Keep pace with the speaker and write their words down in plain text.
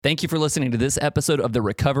Thank you for listening to this episode of the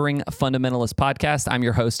Recovering Fundamentalist Podcast. I'm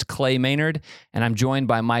your host, Clay Maynard, and I'm joined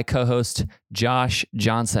by my co-host, Josh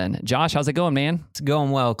Johnson. Josh, how's it going, man? It's going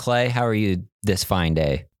well, Clay. How are you this fine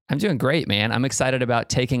day? I'm doing great, man. I'm excited about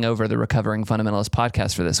taking over the Recovering Fundamentalist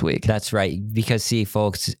Podcast for this week. That's right. Because see,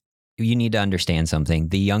 folks, you need to understand something.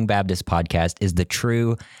 The Young Baptist Podcast is the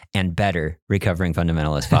true and better Recovering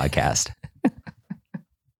Fundamentalist Podcast.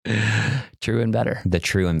 True and better. The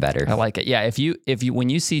true and better. I like it. Yeah. If you when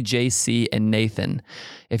you see JC and Nathan,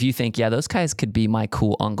 if you think, yeah, those guys could be my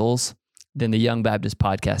cool uncles, then the Young Baptist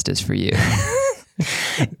Podcast is for you.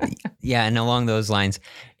 Yeah. And along those lines,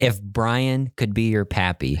 if Brian could be your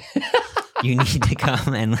pappy, you need to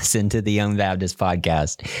come and listen to the Young Baptist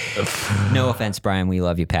Podcast. No offense, Brian. We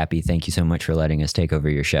love you, pappy. Thank you so much for letting us take over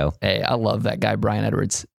your show. Hey, I love that guy, Brian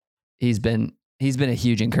Edwards. He's been a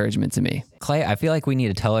huge encouragement to me. Clay, I feel like we need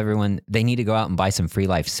to tell everyone they need to go out and buy some Free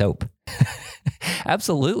Life soap.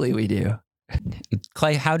 Absolutely, we do.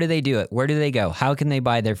 Clay, how do they do it? Where do they go? How can they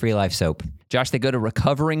buy their Free Life soap? Josh, they go to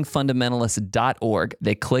recoveringfundamentalist.org.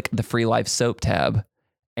 They click the Free Life soap tab,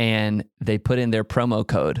 and they put in their promo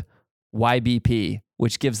code YBP,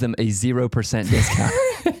 which gives them a 0% discount.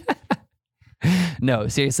 No,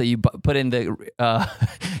 seriously, you put in the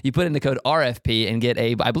code RFP and get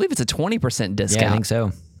I believe it's a 20% discount. Yeah, I think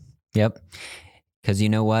so. Yep. Because you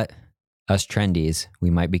know what? Us trendies,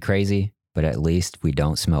 we might be crazy, but at least we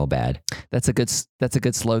don't smell bad. That's a good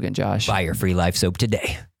slogan, Josh. Buy your Free Life soap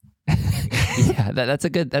today. Yeah, that's a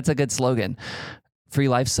good slogan. Free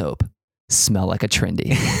Life soap. Smell like a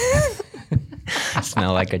trendy.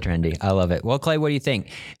 Smell like a trendy. I love it. Well, Clay, what do you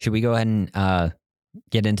think? Should we go ahead and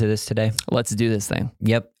get into this today? Let's do this thing.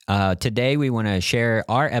 Yep. Today we want to share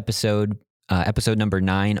our episode number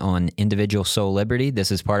 9 on individual soul liberty. This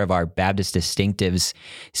is part of our Baptist Distinctives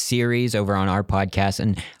series over on our podcast,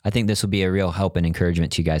 and I think this will be a real help and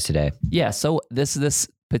encouragement to you guys today. Yeah. So this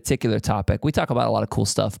particular topic, we talk about a lot of cool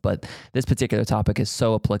stuff, but this particular topic is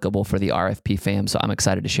so applicable for the RFP fam. So I'm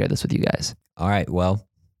excited to share this with you guys. All right. Well,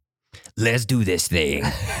 let's do this thing.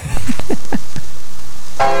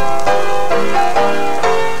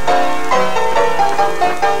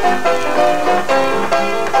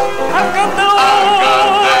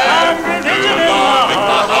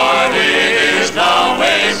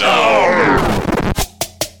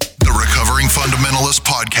 The Recovering Fundamentalist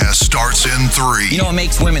Podcast starts in 3. You know what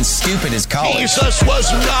makes women stupid is college. Jesus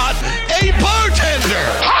was not a bartender.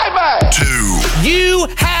 Hi, 2. You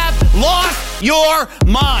have lost your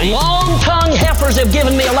mind. Long-tongued heifers have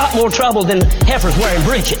given me a lot more trouble than heifers wearing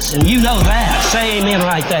breeches. And you know that. Say amen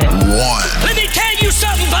right there. 1. Let me tell you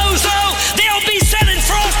something, bozo. They'll be selling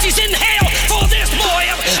Frosties in hell for this boy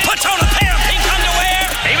who puts on a pair of pink underwear.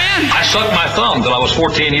 Amen. I sucked my thumb till I was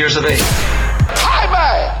 14 years of age.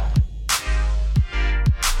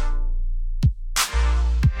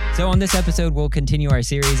 So on this episode, we'll continue our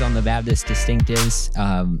series on the Baptist Distinctives.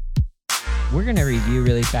 We're going to review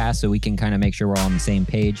really fast so we can kind of make sure we're all on the same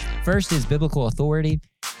page. First is biblical authority.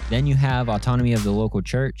 Then you have autonomy of the local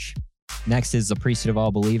church. Next is the priesthood of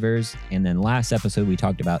all believers. And then last episode, we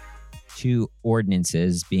talked about 2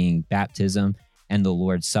 ordinances being baptism and the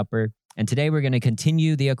Lord's Supper. And today we're going to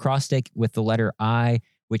continue the acrostic with the letter I,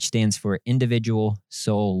 which stands for individual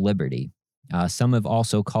soul liberty. Some have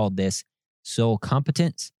also called this soul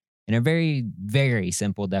competence. And a very, very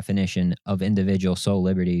simple definition of individual soul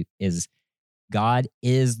liberty is God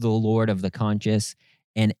is the Lord of the conscious,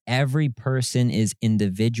 and every person is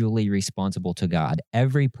individually responsible to God.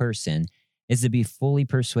 Every person is to be fully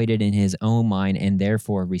persuaded in his own mind and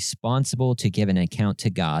therefore responsible to give an account to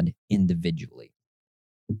God individually.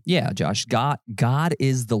 Yeah, Josh, God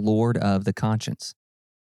is the Lord of the conscience,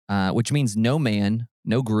 which means no man,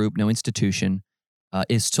 no group, no institution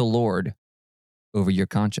is to lord over your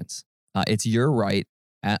conscience. It's your right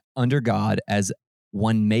under God as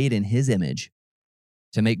one made in his image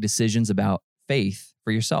to make decisions about faith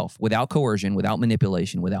for yourself without coercion, without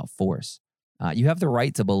manipulation, without force. You have the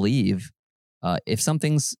right to believe to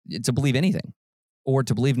believe anything or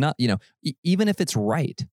to believe not, even if it's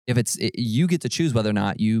right. You get to choose whether or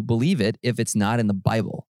not you believe it if it's not in the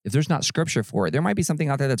Bible. If there's not scripture for it, there might be something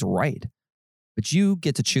out there that's right. But you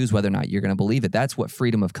get to choose whether or not you're going to believe it. That's what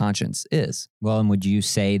freedom of conscience is. Well, and would you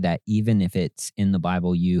say that even if it's in the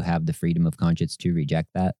Bible, you have the freedom of conscience to reject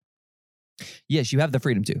that? Yes, you have the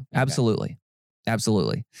freedom to. Absolutely. Okay.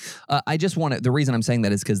 Absolutely. The reason I'm saying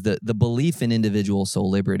that is because the belief in individual soul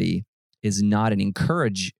liberty is not an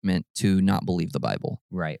encouragement to not believe the Bible.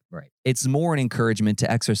 Right. It's more an encouragement to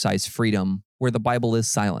exercise freedom where the Bible is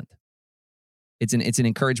silent. It's an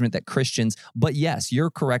encouragement that Christians, but yes, you're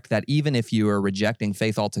correct that even if you are rejecting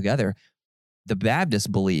faith altogether, the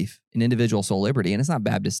Baptist belief in individual soul liberty, and it's not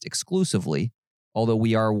Baptist exclusively, although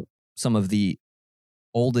we are some of the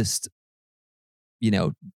oldest,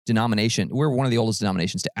 denomination. We're one of the oldest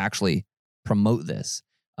denominations to actually promote this.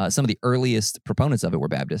 Some of the earliest proponents of it were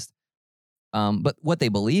Baptist. But what they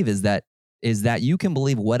believe is that you can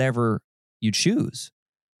believe whatever you choose.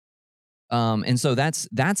 And so that's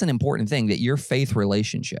an important thing, that your faith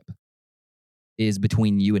relationship is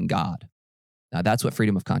between you and God. That's what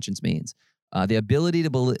freedom of conscience means. The ability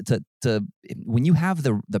to when you have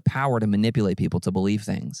the power to manipulate people to believe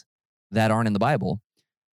things that aren't in the Bible,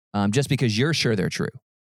 just because you're sure they're true,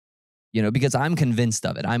 because I'm convinced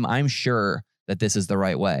of it. I'm sure that this is the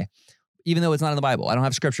right way, even though it's not in the Bible. I don't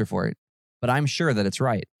have scripture for it, but I'm sure that it's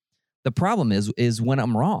right. The problem is when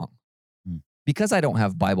I'm wrong, because I don't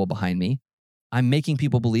have Bible behind me. I'm making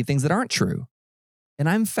people believe things that aren't true, and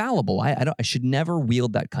I'm fallible. I should never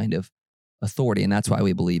wield that kind of authority, and that's why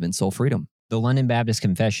we believe in soul freedom. The London Baptist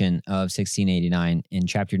Confession of 1689 in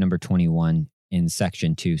chapter number 21 in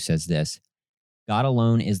section 2 says this: God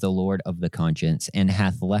alone is the Lord of the conscience, and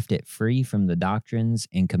hath left it free from the doctrines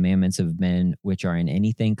and commandments of men which are in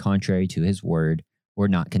anything contrary to his word, or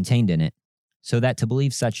not contained in it. So that to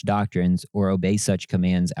believe such doctrines or obey such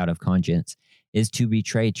commands out of conscience is to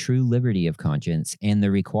betray true liberty of conscience, and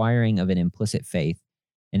the requiring of an implicit faith,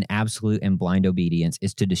 an absolute and blind obedience,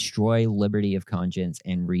 is to destroy liberty of conscience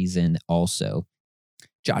and reason also.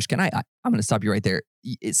 Josh, I'm going to stop you right there.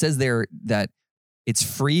 It says there that it's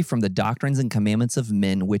free from the doctrines and commandments of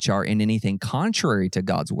men which are in anything contrary to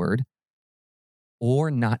God's word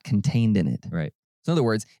or not contained in it. Right. So in other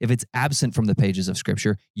words, if it's absent from the pages of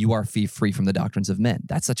Scripture, you are free from the doctrines of men.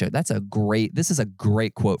 This is a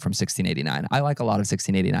great quote from 1689. I like a lot of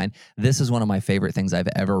 1689. This is one of my favorite things I've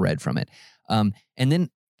ever read from it. And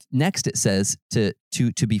then next it says to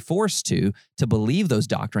be forced to believe those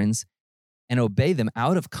doctrines and obey them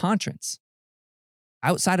out of conscience,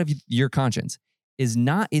 outside of your conscience, he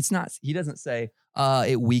doesn't say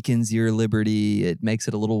it weakens your liberty, it makes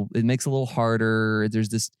it a little harder,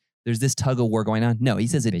 there's this tug of war going on. No, he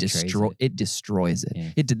says it destroys it.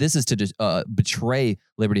 Yeah. This is to betray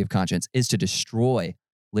liberty of conscience, is to destroy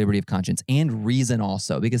liberty of conscience and reason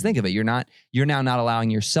also. Because think of it, you're now not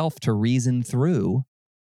allowing yourself to reason through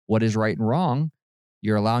what is right and wrong.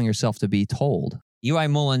 You're allowing yourself to be told. E.Y.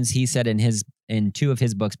 Mullins, he said in two of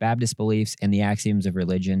his books, Baptist Beliefs and the Axioms of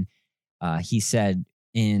Religion, he said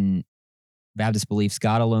in Baptist Beliefs,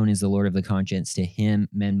 God alone is the Lord of the conscience. To him,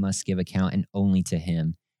 men must give account, and only to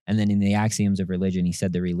him. And then in the Axioms of Religion, he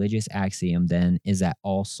said the religious axiom then is that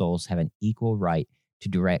all souls have an equal right to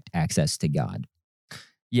direct access to God.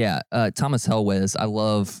 Yeah, Thomas Helwes, I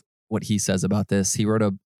love what he says about this. He wrote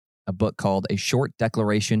a book called A Short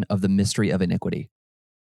Declaration of the Mystery of Iniquity,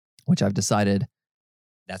 which I've decided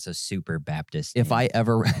That's a super Baptist if name. I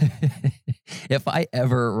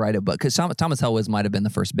ever write a book, because Thomas Helwes might have been the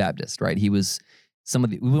first Baptist, right? He was one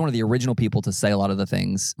of the original people to say a lot of the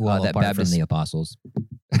things that apart Baptists from the apostles.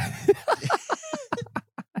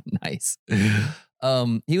 Nice.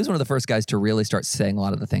 He was one of the first guys to really start saying a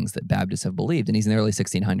lot of the things that Baptists have believed, and he's in the early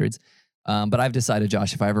 1600s. But I've decided,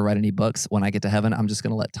 Josh, if I ever write any books, when I get to heaven, I'm just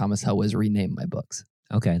going to let Thomas Helwes rename my books.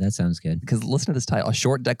 Okay, that sounds good. Because listen to this title, A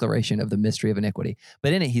Short Declaration of the Mystery of Iniquity.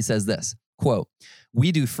 But in it, he says this, quote,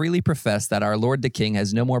 "We do freely profess that our Lord the King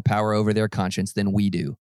has no more power over their conscience than we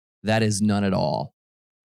do. That is none at all.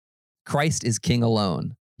 Christ is king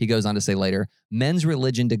alone." He goes on to say later, "Men's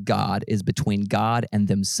religion to God is between God and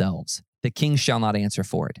themselves. The king shall not answer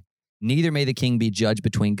for it. Neither may the king be judged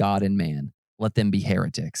between God and man. Let them be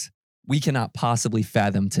heretics." We cannot possibly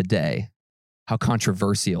fathom today how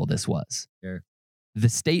controversial this was. Sure. The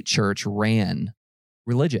state church ran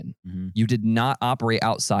religion. Mm-hmm. You did not operate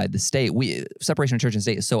outside the state. Separation of church and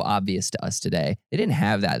state is so obvious to us today. They didn't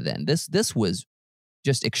have that then. This was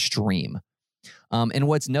just extreme. And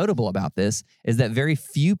what's notable about this is that very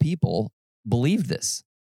few people believed this,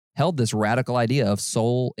 held this radical idea of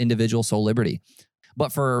individual soul liberty.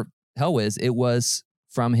 But for Helwes, it was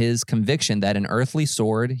from his conviction that an earthly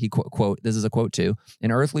sword, he quote, this is a quote too,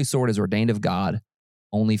 "An earthly sword is ordained of God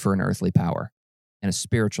only for an earthly power, and a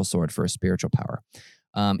spiritual sword for a spiritual power."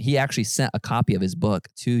 He actually sent a copy of his book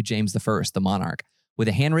to James I, the monarch, with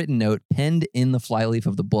a handwritten note penned in the flyleaf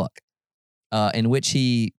of the book, in which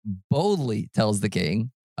he boldly tells the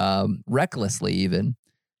king, recklessly even,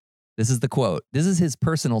 this is the quote. This is his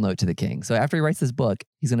personal note to the king. So after he writes this book,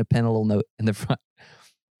 he's going to pen a little note in the front.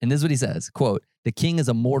 And this is what he says, quote, "The king is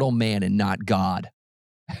a mortal man and not God."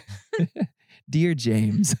 Dear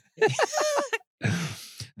James,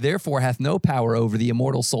 therefore hath no power over the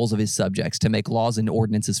immortal souls of his subjects to make laws and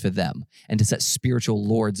ordinances for them and to set spiritual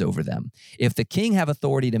lords over them. If the king have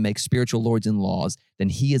authority to make spiritual lords and laws, then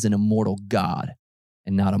he is an immortal God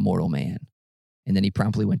and not a mortal man. And then he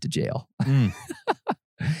promptly went to jail.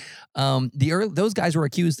 Those guys were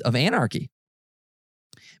accused of anarchy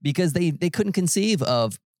because they couldn't conceive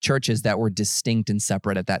of churches that were distinct and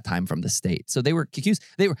separate at that time from the state. So they were accused.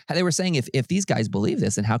 They were saying, if these guys believe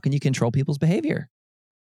this, then how can you control people's behavior?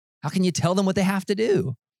 How can you tell them what they have to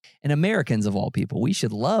do? And Americans, of all people, we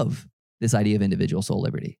should love this idea of individual soul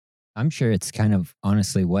liberty. I'm sure it's kind of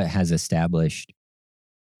honestly what has established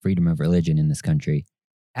freedom of religion in this country.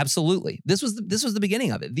 Absolutely. This was the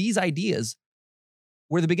beginning of it. These ideas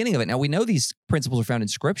were the beginning of it. Now, we know these principles are found in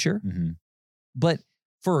Scripture, but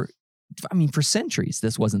for centuries,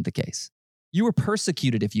 this wasn't the case. You were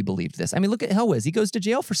persecuted if you believed this. I mean, look at Helwes. He goes to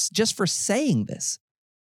jail just for saying this,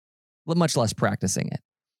 much less practicing it.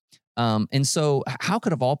 And so how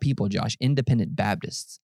could, of all people, Josh, independent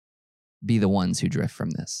Baptists be the ones who drift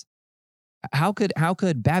from this? How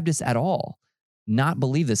could Baptists at all not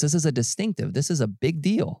believe this? This is a distinctive. This is a big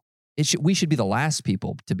deal. We should be the last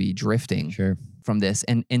people to be drifting from this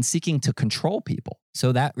and seeking to control people.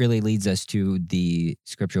 So that really leads us to the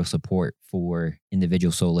scriptural support for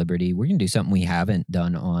individual soul liberty. We're going to do something we haven't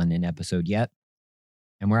done on an episode yet.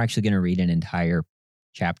 And we're actually going to read an entire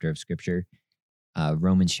chapter of scripture,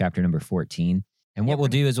 Romans chapter number 14. And what we'll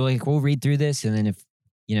do is we'll read through this. And then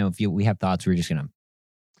if we have thoughts, we're just going to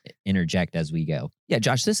interject as we go. Yeah,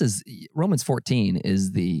 Josh, Romans 14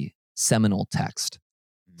 is the seminal text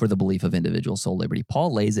for the belief of individual soul liberty.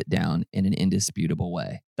 Paul lays it down in an indisputable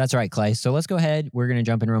way. That's right, Clay. So let's go ahead. We're going to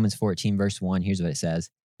jump in Romans 14, verse 1. Here's what it says.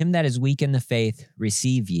 Him that is weak in the faith,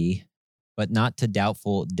 receive ye, but not to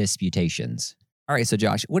doubtful disputations. All right, so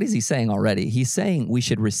Josh, what is he saying already? He's saying we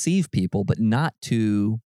should receive people, but not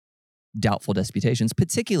to doubtful disputations,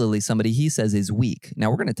 particularly somebody he says is weak. Now,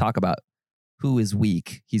 we're going to talk about who is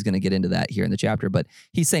weak. He's going to get into that here in the chapter, but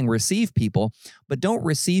he's saying receive people, but don't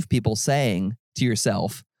receive people saying to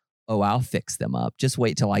yourself, oh, I'll fix them up. Just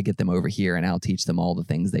wait till I get them over here and I'll teach them all the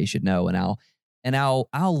things they should know. And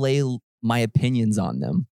I'll lay my opinions on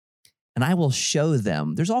them and I will show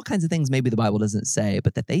them. There's all kinds of things maybe the Bible doesn't say,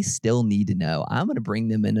 but that they still need to know. I'm going to bring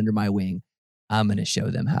them in under my wing. I'm going to show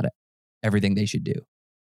them everything they should do.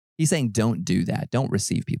 He's saying, don't do that. Don't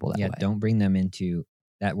receive people that way. Don't bring them into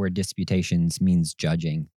that word. Disputations means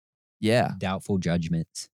judging. Yeah. Doubtful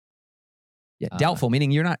judgments. Yeah. Doubtful,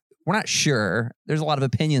 meaning we're not sure. There's a lot of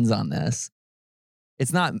opinions on this.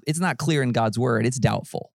 It's not clear in God's word. It's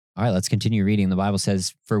doubtful. All right, let's continue reading. The Bible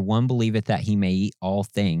says, for one believeth that he may eat all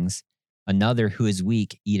things, another who is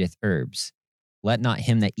weak eateth herbs. Let not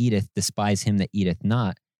him that eateth despise him that eateth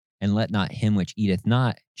not, and let not him which eateth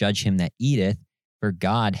not judge him that eateth, for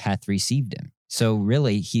God hath received him. So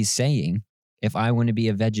really, he's saying, if I want to be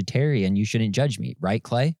a vegetarian, you shouldn't judge me, right,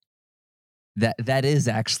 Clay? That is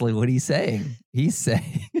actually what he's saying. He's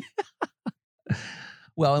saying,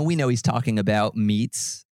 well, and we know he's talking about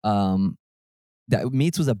meats. That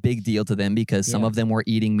meats was a big deal to them because some of them were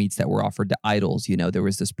eating meats that were offered to idols. You know, there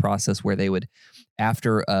was this process where they would,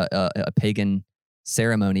 after a pagan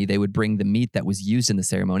ceremony, they would bring the meat that was used in the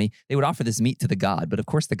ceremony. They would offer this meat to the god, but of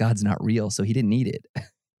course the god's not real, so he didn't eat it.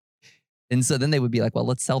 And so then they would be like, well,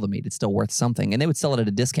 let's sell the meat. It's still worth something. And they would sell it at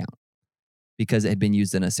a discount because it had been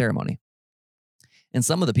used in a ceremony. And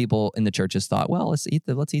some of the people in the churches thought, well, let's eat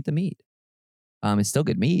the meat. It's still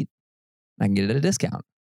good meat. I can get it at a discount.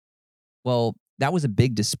 Well, that was a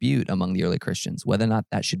big dispute among the early Christians, whether or not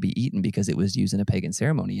that should be eaten because it was used in a pagan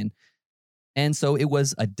ceremony. And so it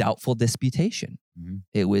was a doubtful disputation. Mm-hmm.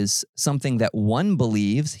 It was something that one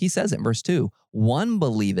believes, he says it in verse 2, one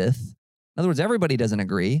believeth. In other words, everybody doesn't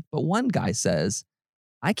agree, but one guy says,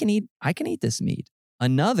 I can eat this meat.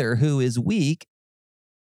 Another who is weak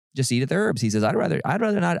just eateth herbs. He says, I'd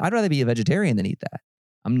rather be a vegetarian than eat that.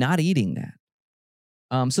 I'm not eating that.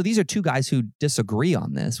 So these are two guys who disagree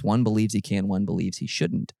on this. One believes he can, one believes he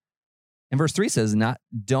shouldn't. And verse 3 says,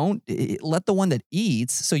 don't let the one that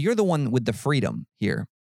eats. So you're the one with the freedom here.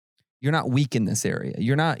 You're not weak in this area.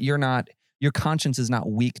 Your conscience is not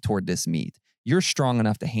weak toward this meat. You're strong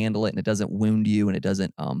enough to handle it, and it doesn't wound you, and it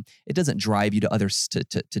doesn't drive you to others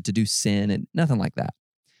to do sin and nothing like that.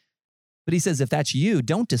 But he says, if that's you,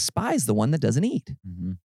 don't despise the one that doesn't eat.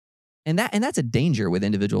 Mm-hmm. And that's a danger with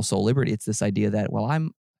individual soul liberty. It's this idea that, well,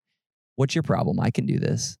 what's your problem? I can do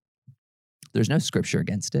this. There's no scripture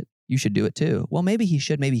against it. You should do it too. Well, maybe he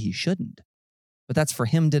should, maybe he shouldn't. But that's for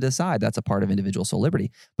him to decide. That's a part of individual soul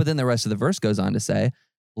liberty. But then the rest of the verse goes on to say,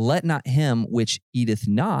 let not him which eateth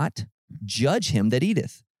not judge him that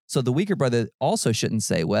eateth. So the weaker brother also shouldn't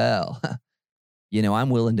say, well, I'm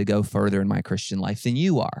willing to go further in my Christian life than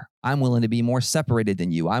you are. I'm willing to be more separated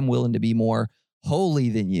than you. I'm willing to be more holy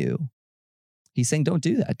than you. He's saying, don't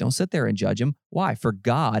do that. Don't sit there and judge him. Why? For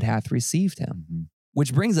God hath received him. Mhm.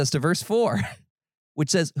 Which brings us to verse 4, which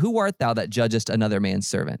says, who art thou that judgest another man's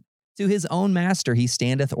servant? To his own master he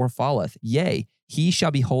standeth or falleth. Yea, he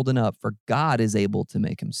shall be holden up, for God is able to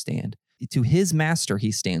make him stand. To his master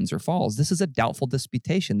he stands or falls. This is a doubtful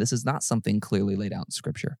disputation. This is not something clearly laid out in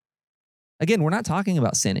Scripture. Again, we're not talking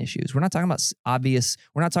about sin issues. We're not talking about obvious.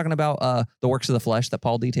 We're not talking about the works of the flesh that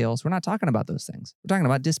Paul details. We're not talking about those things. We're talking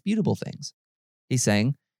about disputable things. He's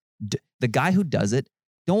saying the guy who does it,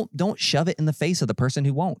 don't shove it in the face of the person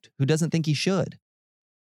who won't, who doesn't think he should.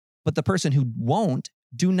 But the person who won't,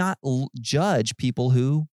 do not judge people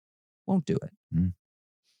who won't do it. Mm.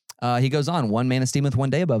 He goes on, one man esteemeth one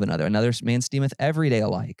day above another. Another man esteemeth every day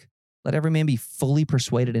alike. Let every man be fully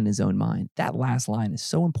persuaded in his own mind. That last line is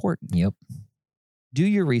so important. Yep. Do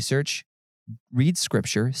your research, read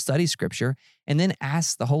Scripture, study Scripture, and then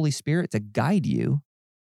ask the Holy Spirit to guide you.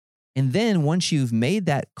 And then once you've made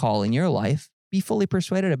that call in your life, be fully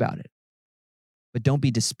persuaded about it. But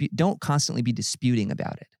don't constantly be disputing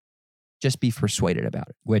about it. Just be persuaded about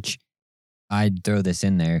it. Which I'd throw this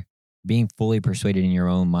in there. Being fully persuaded in your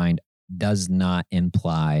own mind does not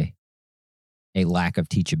imply a lack of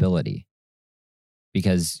teachability.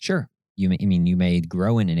 Because Sure. you may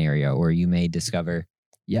grow in an area, or you may discover,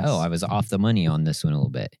 Yes. oh, I was off the money on this one a little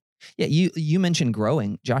bit. Yeah, you mentioned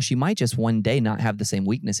growing. Josh, you might just one day not have the same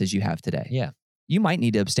weaknesses you have today. Yeah. You might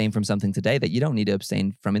need to abstain from something today that you don't need to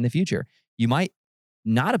abstain from in the future. You might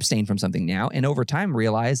not abstain from something now and over time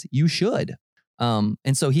realize you should. And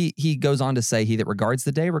so he goes on to say, he that regards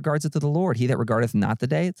the day regards it to the Lord. He that regardeth not the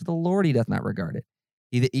day, to the Lord he doth not regard it.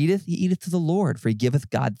 He that eateth, he eateth to the Lord, for he giveth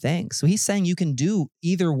God thanks. So he's saying you can do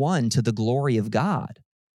either one to the glory of God.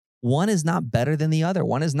 One is not better than the other.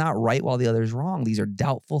 One is not right while the other is wrong. These are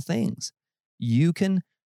doubtful things. You can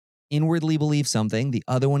inwardly believe something. The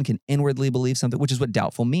other one can inwardly believe something, which is what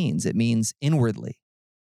doubtful means. It means inwardly.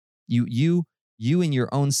 You in your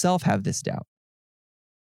own self have this doubt.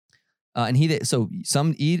 So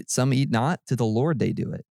some eat, some eat not. To the Lord they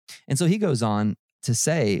do it. And so he goes on to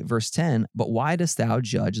say, verse 10, but why dost thou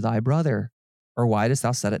judge thy brother? Or why dost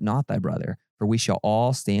thou set it not thy brother? For we shall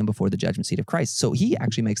all stand before the judgment seat of Christ. So he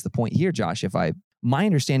actually makes the point here, Josh, my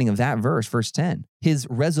understanding of that verse, verse 10, his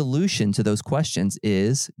resolution to those questions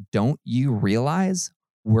is, don't you realize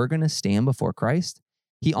we're going to stand before Christ?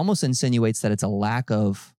 He almost insinuates that it's a lack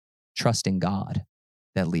of trust in God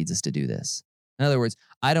that leads us to do this. In other words,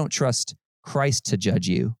 I don't trust Christ to judge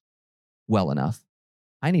you well enough.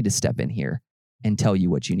 I need to step in here and tell you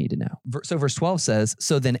what you need to know. So verse 12 says,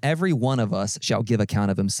 so then every one of us shall give account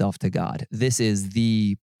of himself to God. This is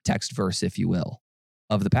the text verse, if you will,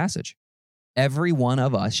 of the passage. Every one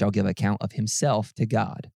of us shall give account of himself to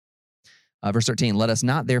God. Verse 13, let us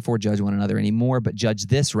not therefore judge one another anymore, but judge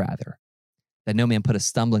this rather, that no man put a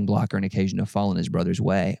stumbling block or an occasion to fall in his brother's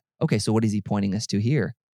way. Okay, so what is he pointing us to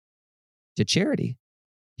here? To charity.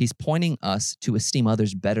 He's pointing us to esteem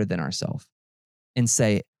others better than ourselves and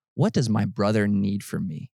say, what does my brother need from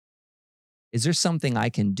me? Is there something I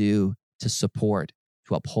can do to support,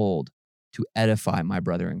 to uphold, to edify my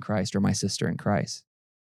brother in Christ or my sister in Christ?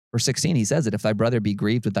 Verse 16, he says that if thy brother be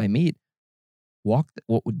grieved with thy meat,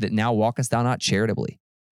 now walkest thou not charitably.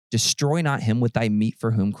 Destroy not him with thy meat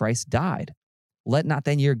for whom Christ died. Let not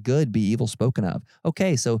then your good be evil spoken of.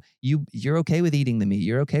 Okay, so you're okay with eating the meat.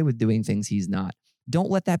 You're okay with doing things he's not. Don't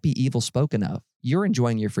let that be evil spoken of. You're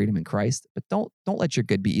enjoying your freedom in Christ, but don't let your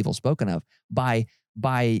good be evil spoken of by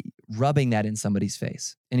rubbing that in somebody's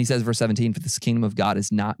face. And he says, verse 17, for this kingdom of God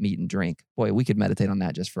is not meat and drink. Boy, we could meditate on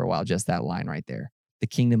that just for a while, just that line right there. The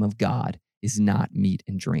kingdom of God is not meat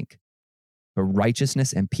and drink, but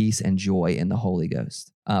righteousness and peace and joy in the Holy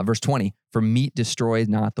Ghost. Verse 20, for meat destroys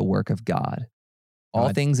not the work of God. All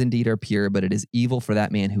things indeed are pure, but it is evil for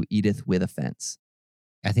that man who eateth with offense.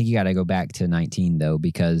 I think you got to go back to 19, though,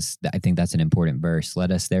 because I think that's an important verse.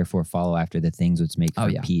 Let us therefore follow after the things which make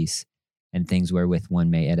for peace and things wherewith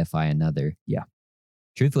one may edify another. Yeah.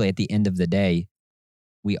 Truthfully, at the end of the day,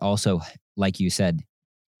 we also, like you said,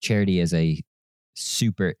 charity is a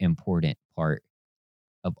super important part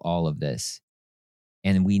of all of this.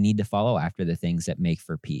 And we need to follow after the things that make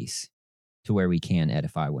for peace to where we can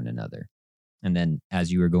edify one another. And then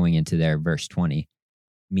as you were going into there, verse 20,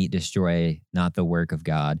 meat destroy not the work of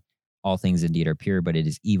God. All things indeed are pure, but it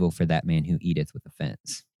is evil for that man who eateth with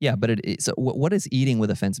offense. Yeah, but so what does eating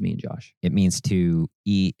with offense mean, Josh? It means to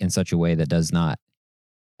eat in such a way that does not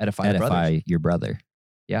edify your brother.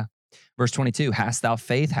 Yeah. Verse 22, hast thou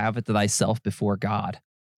faith, have it thyself before God.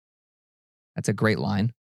 That's a great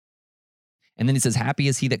line. And then he says, happy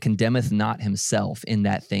is he that condemneth not himself in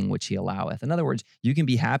that thing which he alloweth. In other words, you can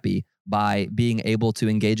be happy by being able to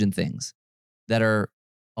engage in things that are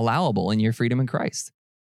allowable in your freedom in Christ.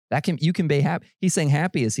 You can be happy. He's saying,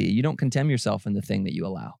 happy is he. You don't condemn yourself in the thing that you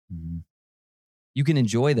allow. Mm-hmm. You can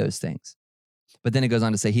enjoy those things. But then it goes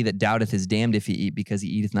on to say, he that doubteth is damned if he eat, because he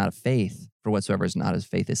eateth not of faith, for whatsoever is not of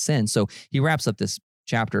faith is sin. So he wraps up this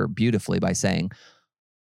chapter beautifully by saying,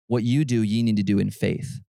 what you do, ye need to do in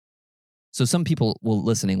faith. So some people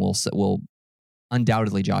will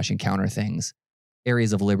undoubtedly, Josh, encounter things,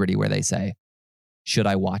 areas of liberty where they say, should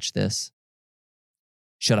I watch this?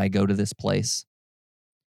 Should I go to this place?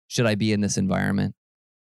 Should I be in this environment?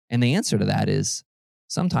 And the answer to that is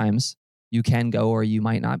sometimes you can go, or you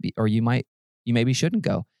might not be, or you maybe shouldn't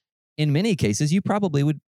go. In many cases, you probably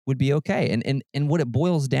would be okay. And what it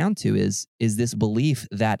boils down to is this belief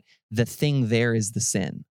that the thing there is the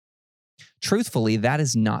sin. Truthfully, that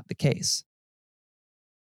is not the case.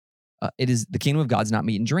 It is the kingdom of God's not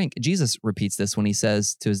meat and drink. Jesus repeats this when he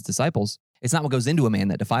says to his disciples, it's not what goes into a man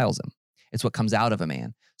that defiles him. It's what comes out of a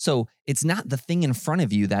man. So it's not the thing in front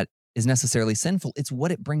of you that is necessarily sinful. It's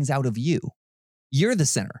what it brings out of you. You're the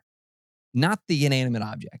sinner, not the inanimate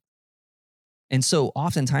object. And so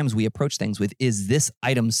oftentimes we approach things with, is this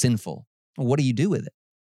item sinful? What do you do with it?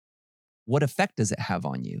 What effect does it have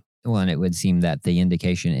on you? Well, and it would seem that the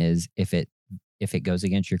indication is if it goes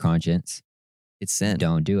against your conscience, It's sin.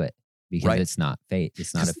 don't do it, because Right. it's not faith.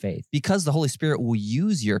 It's not a faith. Because the Holy Spirit will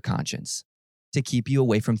use your conscience to keep you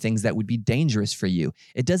away from things that would be dangerous for you.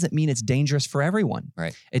 It doesn't mean it's dangerous for everyone.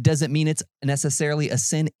 Right. It doesn't mean it's necessarily a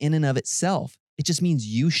sin in and of itself. It just means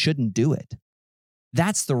you shouldn't do it.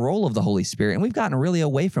 That's the role of the Holy Spirit. And we've gotten really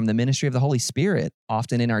away from the ministry of the Holy Spirit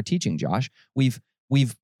often in our teaching, Josh. We've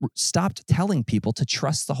stopped telling people to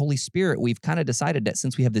trust the Holy Spirit. We've kind of decided that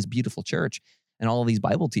since we have this beautiful church and all of these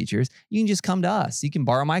Bible teachers, you can just come to us. You can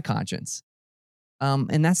borrow my conscience.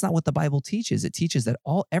 And that's not what the Bible teaches. It teaches that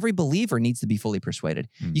every believer needs to be fully persuaded.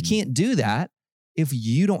 Mm-hmm. You can't do that if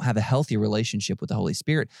you don't have a healthy relationship with the Holy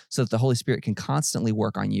Spirit, so that the Holy Spirit can constantly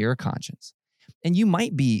work on your conscience. And you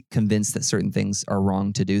might be convinced that certain things are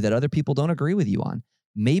wrong to do that other people don't agree with you on.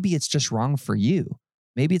 Maybe it's just wrong for you.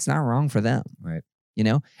 Maybe it's not wrong for them. Right. You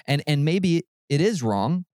know, and maybe it is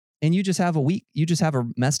wrong, and you just have a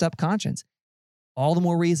messed up conscience. All the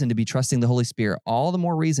more reason to be trusting the Holy Spirit. All the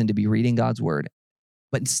more reason to be reading God's word.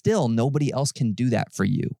 But still, nobody else can do that for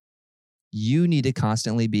you. You need to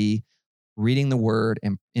constantly be reading the word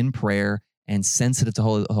and in prayer and sensitive to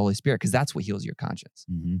the Holy Spirit, because that's what heals your conscience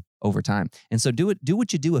over time. And so do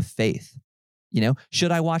what you do with faith. You know,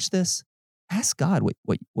 should I watch this? Ask God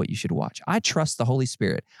what you should watch. I trust the Holy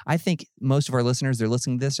Spirit. I think most of our listeners, they're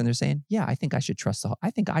listening to this and they're saying, yeah, I think I should trust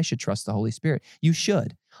the Holy Spirit. You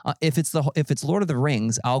should. If it's Lord of the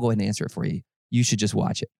Rings, I'll go ahead and answer it for you. You should just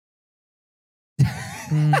watch it.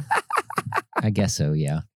 I guess so,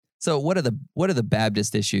 yeah. So what are the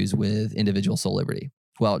Baptist issues with individual soul liberty?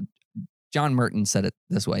 Well, John Merton said it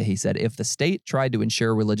this way. He said, if the state tried to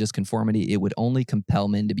ensure religious conformity, it would only compel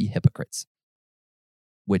men to be hypocrites.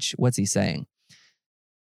 What's he saying?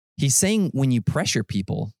 He's saying when you pressure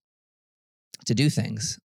people to do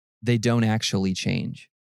things, they don't actually change.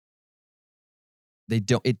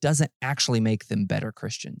 It doesn't actually make them better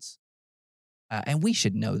Christians. And we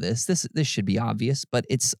should know this. This should be obvious, but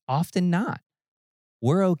it's often not.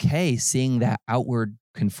 We're okay seeing that outward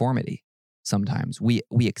conformity. Sometimes we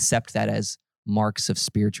accept that as marks of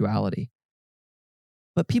spirituality.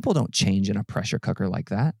 But people don't change in a pressure cooker like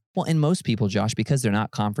that. Well, and most people, Josh, because they're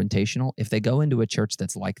not confrontational, if they go into a church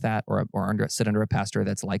that's like that or sit under a pastor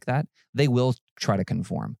that's like that, they will try to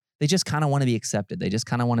conform. They just kind of want to be accepted. They just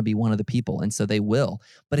kind of want to be one of the people. And so they will.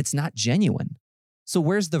 But it's not genuine. So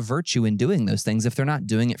where's the virtue in doing those things if they're not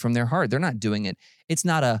doing it from their heart? They're not doing it. It's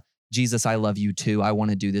not a, Jesus, I love you too. I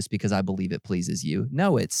want to do this because I believe it pleases you.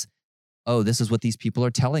 No, it's, oh, this is what these people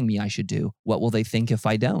are telling me I should do. What will they think if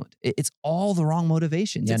I don't? It's all the wrong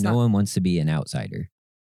motivations. Yeah, It's no not, one wants to be an outsider.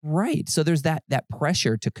 right. So there's that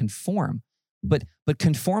pressure to conform. But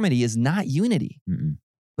conformity is not unity. Mm-mm.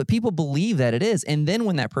 But people believe that it is. And then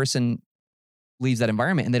when that person leaves that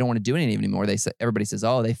environment and they don't want to do it anymore, everybody says,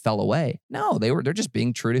 oh, they fell away. No, they're just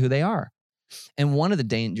being true to who they are. And one of the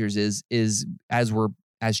dangers is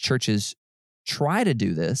as churches try to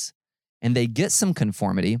do this and they get some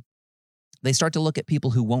conformity, they start to look at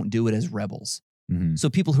people who won't do it as rebels. Mm-hmm. So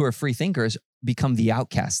people who are free thinkers become the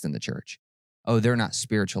outcasts in the church. Oh, they're not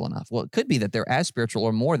spiritual enough. Well, it could be that they're as spiritual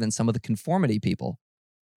or more than some of the conformity people,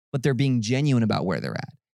 but they're being genuine about where they're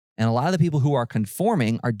at. And a lot of the people who are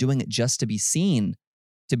conforming are doing it just to be seen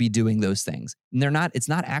to be doing those things. And it's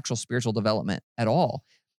not actual spiritual development at all.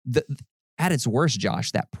 At its worst,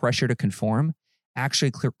 Josh, that pressure to conform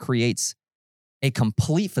actually creates a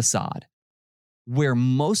complete facade where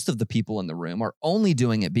most of the people in the room are only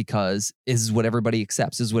doing it because is what everybody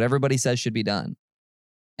accepts, is what everybody says should be done.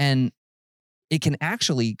 And it can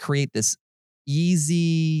actually create this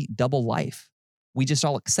easy double life. We just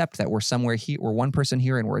all accept that we're somewhere here, we're one person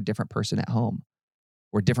here and we're a different person at home.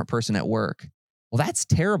 We're a different person at work. Well, that's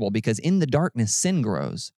terrible because in the darkness, sin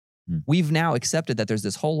grows. We've now accepted that there's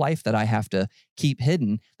this whole life that I have to keep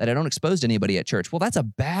hidden, that I don't expose to anybody at church. Well, that's a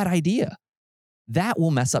bad idea. That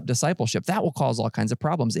will mess up discipleship. That will cause all kinds of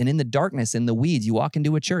problems. And in the darkness, in the weeds, you walk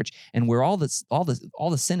into a church and where all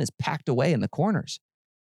the sin is packed away in the corners.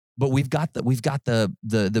 But we've got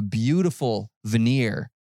the beautiful veneer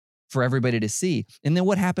for everybody to see. And then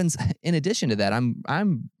what happens in addition to that?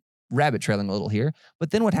 I'm rabbit trailing a little here,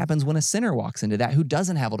 but then what happens when a sinner walks into that who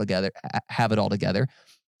doesn't have it all together,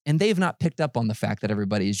 and they've not picked up on the fact that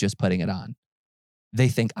everybody is just putting it on? They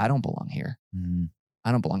think, I don't belong here.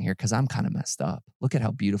 I don't belong here because I'm kind of messed up. Look at how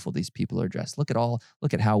beautiful these people are dressed. Look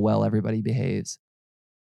at how well everybody behaves.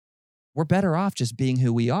 We're better off just being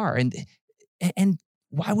who we are. And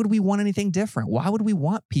why would we want anything different? Why would we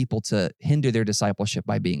want people to hinder their discipleship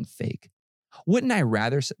by being fake? Wouldn't I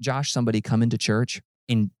rather, Josh, somebody come into church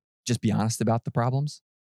and just be honest about the problems?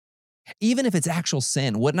 Even if it's actual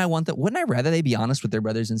sin, wouldn't I rather they be honest with their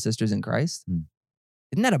brothers and sisters in Christ?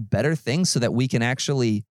 Isn't that a better thing so that we can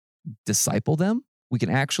actually disciple them? We can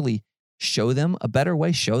actually show them a better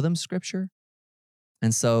way, show them scripture.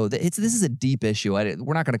 And so this is a deep issue.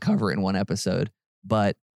 We're not going to cover it in one episode,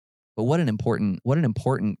 but what an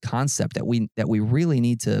important concept that we really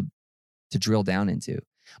need to drill down into.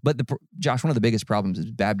 But Josh, one of the biggest problems is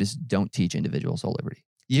Baptists don't teach individual soul liberty.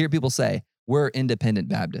 You hear people say, we're independent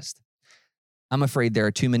Baptist. I'm afraid there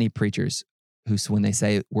are too many preachers who, when they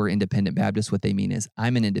say we're independent Baptist, what they mean is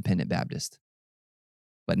I'm an independent Baptist,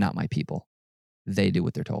 but not my people. They do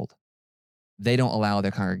what they're told. They don't allow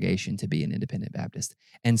their congregation to be an independent Baptist.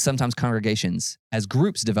 And sometimes congregations as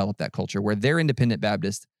groups develop that culture where they're independent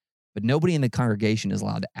Baptist, but nobody in the congregation is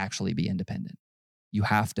allowed to actually be independent. You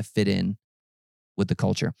have to fit in with the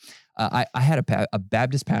culture. I had a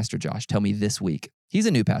Baptist pastor, Josh, tell me this week. He's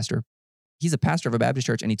a new pastor. He's a pastor of a Baptist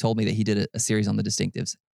church, and he told me that he did a series on the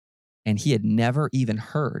distinctives, and he had never even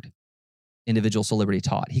heard individual soul liberty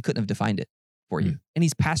taught. He couldn't have defined it for you. And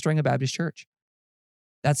he's pastoring a Baptist church.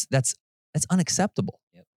 That's unacceptable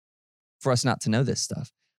for us not to know this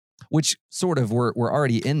stuff. Which sort of we're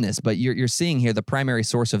already in this, but you're seeing here the primary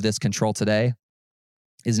source of this control today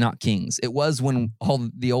is not kings. It was when all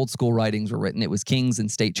the old school writings were written. It was kings and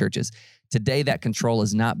state churches. Today, that control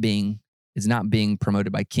is not being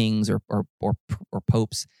promoted by kings or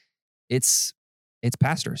popes. It's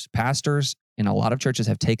pastors. Pastors in a lot of churches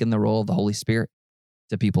have taken the role of the Holy Spirit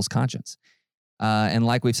to people's conscience. And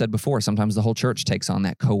like we've said before, sometimes the whole church takes on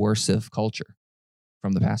that coercive culture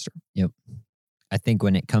from the pastor. Yep. I think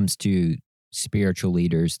when it comes to spiritual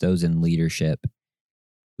leaders, those in leadership,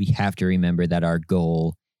 we have to remember that our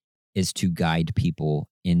goal is to guide people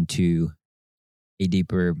into a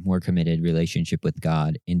deeper, more committed relationship with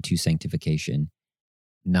God, into sanctification,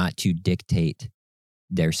 not to dictate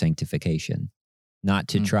their sanctification, not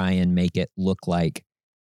to try and make it look like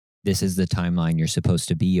this is the timeline you're supposed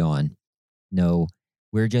to be on. No,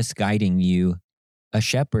 we're just guiding you. A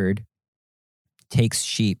shepherd takes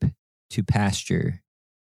sheep to pasture.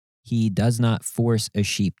 He does not force a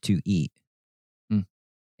sheep to eat.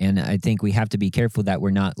 And I think we have to be careful that we're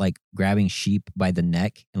not like grabbing sheep by the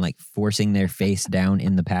neck and like forcing their face down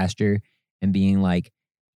in the pasture and being like,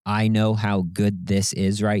 I know how good this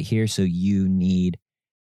is right here, so you need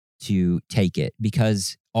to take it.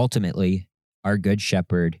 Because ultimately, our good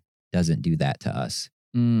shepherd doesn't do that to us.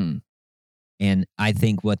 And I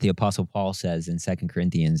think what the Apostle Paul says in 2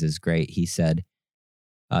 Corinthians is great. He said,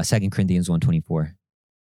 2 Corinthians 1:24,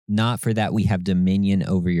 not for that we have dominion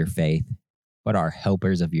over your faith, but are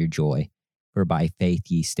helpers of your joy, for by faith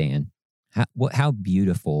ye stand. How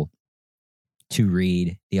beautiful to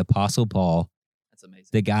read the Apostle Paul. That's amazing.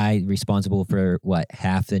 The guy responsible for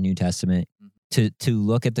half the New Testament, to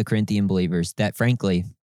look at the Corinthian believers that frankly,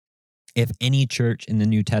 if any church in the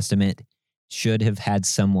New Testament should have had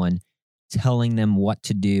someone telling them what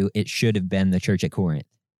to do, it should have been the church at Corinth.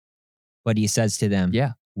 But he says to them,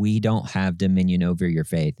 we don't have dominion over your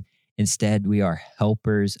faith. Instead, we are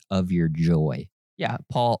helpers of your joy. Yeah,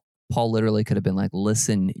 Paul literally could have been like,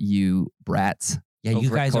 listen, you brats. Yeah, you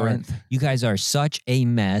guys are such a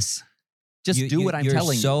mess. Just do what I'm you're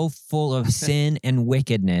telling you. so full of sin and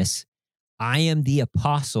wickedness. I am the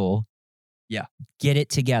apostle. Yeah. Get it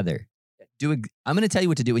together. I'm going to tell you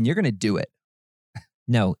what to do, and you're going to do it.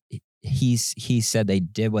 No, he said they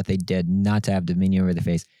did what they did, not to have dominion over the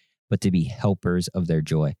face, but to be helpers of their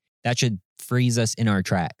joy. That should freeze us in our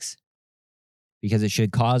tracks, because it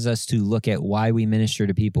should cause us to look at why we minister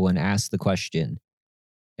to people and ask the question,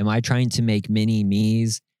 am I trying to make mini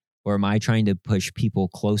me's, or am I trying to push people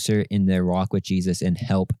closer in their walk with Jesus and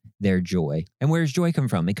help their joy? And where does joy come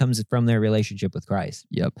from? It comes from their relationship with Christ.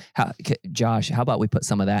 Yep. Josh, how about we put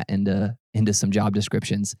some of that into some job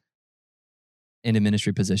descriptions, into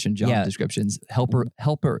ministry position job descriptions?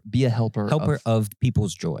 Helper, be a helper of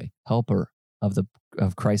people's joy. Helper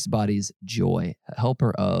of Christ's body's joy.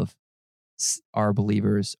 Helper of our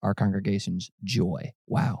believers, our congregation's joy.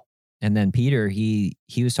 Wow. And then Peter, he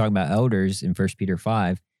was talking about elders in 1 Peter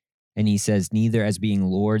 5, and he says, neither as being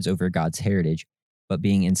lords over God's heritage, but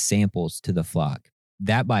being ensamples to the flock.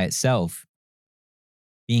 That by itself,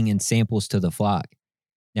 being ensamples to the flock.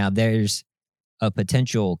 Now, there's a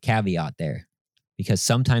potential caveat there, because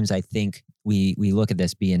sometimes I think we look at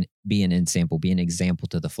this being an ensample, be an example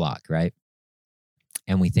to the flock, right?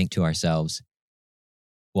 And we think to ourselves,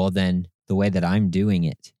 well, then the way that I'm doing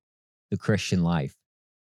it, the Christian life,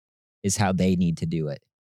 is how they need to do it.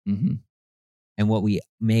 Mm-hmm. And what we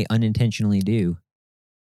may unintentionally do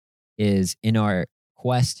is, in our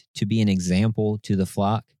quest to be an example to the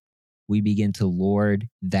flock, we begin to lord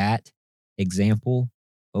that example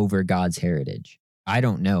over God's heritage. I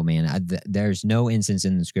don't know, man. There's no instance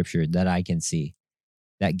in the scripture that I can see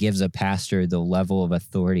that gives a pastor the level of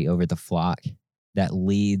authority over the flock that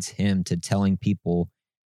leads him to telling people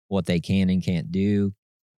what they can and can't do,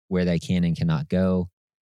 where they can and cannot go,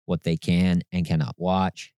 what they can and cannot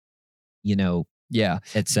watch,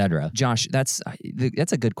 etc. Josh, that's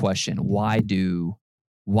a good question. Why do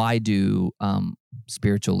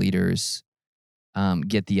spiritual leaders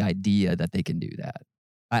get the idea that they can do that?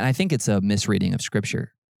 I think it's a misreading of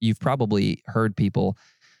Scripture. You've probably heard people,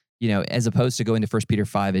 as opposed to going to 1 Peter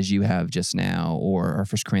 5 as you have just now, or 1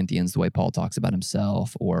 Corinthians, the way Paul talks about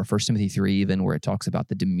himself, or 1 Timothy 3 even, where it talks about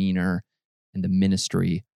the demeanor and the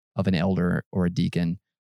ministry of an elder or a deacon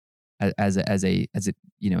as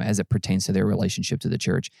it pertains to their relationship to the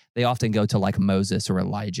church. They often go to like Moses or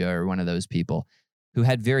Elijah or one of those people who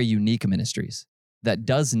had very unique ministries that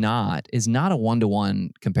is not a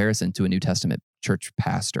one-to-one comparison to a New Testament church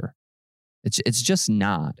pastor. It's just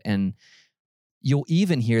not. And you'll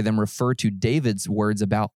even hear them refer to David's words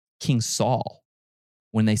about King Saul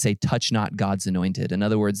when they say, touch not God's anointed. In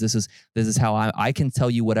other words, this is how I can tell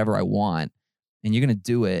you whatever I want, and you're going to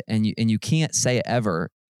do it. And you can't say ever,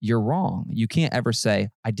 you're wrong. You can't ever say,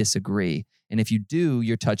 I disagree. And if you do,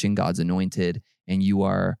 you're touching God's anointed, and you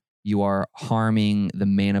are harming the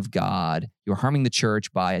man of God. You're harming the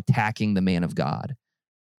church by attacking the man of God.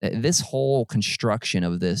 This whole construction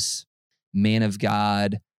of this man of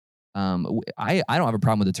God, I don't have a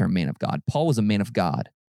problem with the term man of God. Paul was a man of God.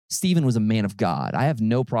 Stephen was a man of God. I have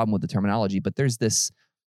no problem with the terminology, but there's this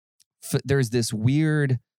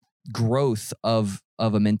weird growth of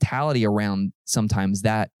a mentality around sometimes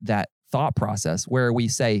that thought process where we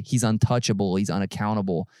say he's untouchable, he's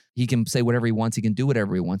unaccountable, he can say whatever he wants, he can do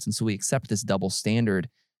whatever he wants. And so we accept this double standard,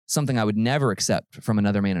 something I would never accept from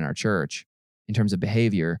another man in our church in terms of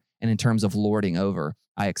behavior and in terms of lording over,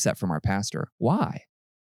 I accept from our pastor. Why?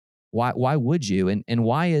 Why would you? And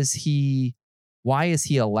why is he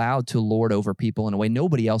allowed to lord over people in a way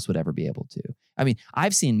nobody else would ever be able to? I mean,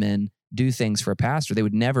 I've seen men do things for a pastor they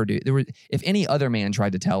would never do. If any other man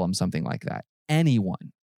tried to tell him something like that,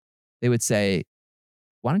 anyone, they would say,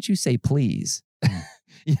 why don't you say please?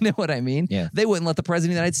 You know what I mean? Yeah. They wouldn't let the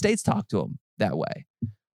president of the United States talk to him that way.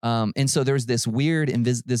 And so there's this weird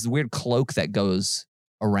cloak that goes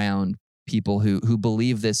around people who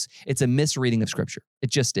believe this. It's a misreading of Scripture. It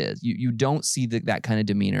just is. You don't see that kind of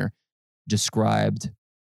demeanor described.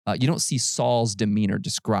 You don't see Saul's demeanor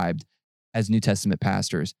described as New Testament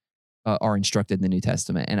pastors are instructed in the New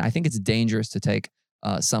Testament. And I think it's dangerous to take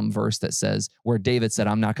some verse that says, where David said,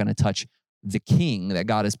 I'm not going to touch the king that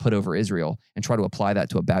God has put over Israel, and try to apply that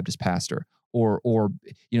to a Baptist pastor. Or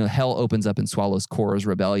hell opens up and swallows Korah's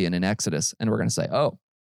rebellion in Exodus, and we're going to say, oh,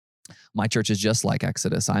 my church is just like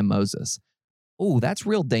Exodus. I'm Moses. Oh, that's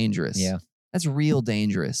real dangerous. Yeah, that's real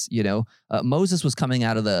dangerous. Moses was coming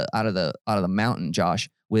out of the mountain, Josh,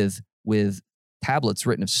 with tablets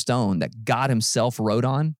written of stone that God Himself wrote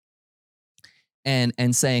on,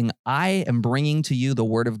 and saying, I am bringing to you the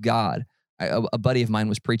word of God. A buddy of mine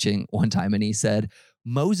was preaching one time, and he said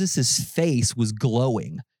Moses's face was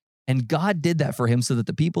glowing. And God did that for him so that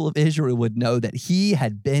the people of Israel would know that he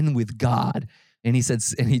had been with God. And he said,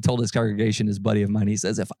 and he told his congregation, his buddy of mine, he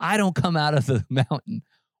says, if I don't come out of the mountain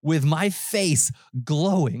with my face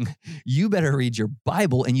glowing, you better read your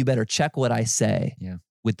Bible and you better check what I say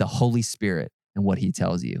with the Holy Spirit and what he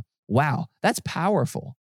tells you. Wow, that's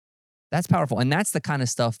powerful. That's powerful. And that's the kind of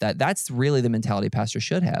stuff that's really the mentality a pastor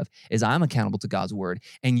should have, is I'm accountable to God's word.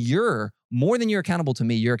 And you're, more than you're accountable to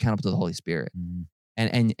me, you're accountable to the Holy Spirit. Mm-hmm.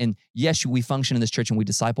 And yes, we function in this church and we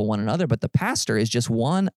disciple one another, but the pastor is just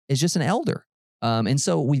an elder. And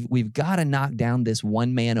so we've got to knock down this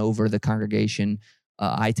one man over the congregation.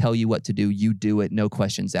 I tell you what to do, you do it, no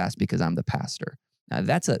questions asked because I'm the pastor. Now,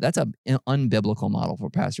 that's a unbiblical model for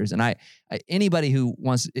pastors. And anybody who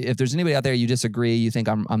wants, if there's anybody out there you disagree, you think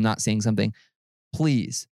I'm not seeing something,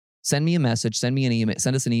 please send me a message, send me an email,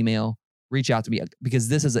 send us an email, reach out to me, because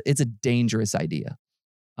it's a dangerous idea.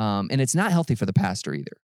 And it's not healthy for the pastor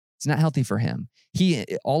either. It's not healthy for him.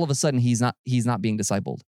 All of a sudden he's not being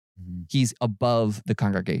discipled. Mm-hmm. He's above the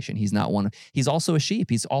congregation. He's also a sheep.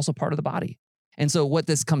 He's also part of the body. And so what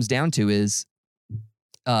this comes down to is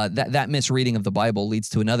that misreading of the Bible leads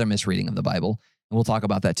to another misreading of the Bible. And we'll talk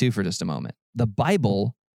about that too for just a moment. The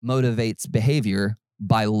Bible motivates behavior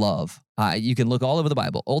by love. You can look all over the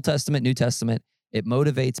Bible, Old Testament, New Testament. It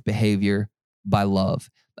motivates behavior by love.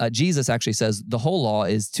 Jesus actually says the whole law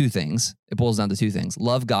is two things. It boils down to two things.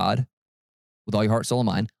 Love God with all your heart, soul, and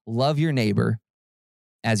mind. Love your neighbor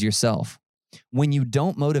as yourself. When you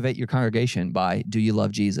don't motivate your congregation by, do you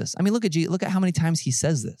love Jesus? I mean, look at how many times he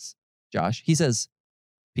says this, Josh. He says,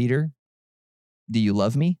 Peter, do you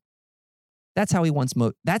love me? That's how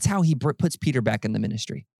he puts Peter back in the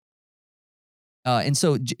ministry. And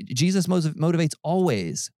so Jesus motivates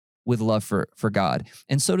always with love for God.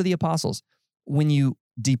 And so do the apostles. When you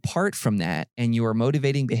depart from that and you are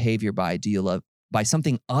motivating behavior by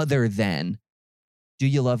something other than, do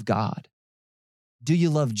you love God? Do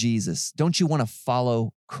you love Jesus? Don't you want to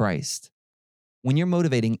follow Christ? When you're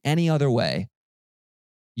motivating any other way,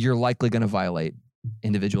 you're likely going to violate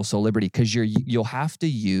individual soul liberty, because you'll have to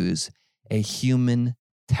use a human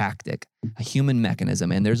tactic, a human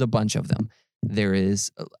mechanism, and there's a bunch of them. There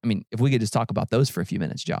is, if we could just talk about those for a few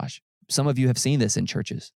minutes, Josh. Some of you have seen this in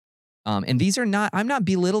churches. And these are not, I'm not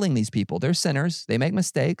belittling these people. They're sinners. They make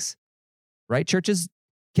mistakes, right? Churches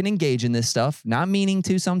can engage in this stuff, not meaning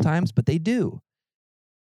to sometimes, but they do.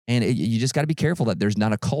 And you just got to be careful that there's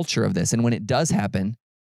not a culture of this. And when it does happen,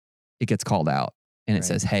 it gets called out and it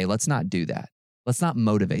says, hey, let's not do that. Let's not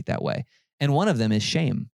motivate that way. And one of them is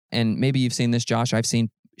shame. And maybe you've seen this, Josh. I've seen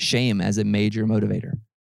shame as a major motivator.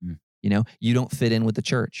 Mm. You don't fit in with the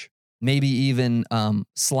church. Maybe even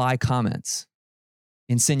sly comments,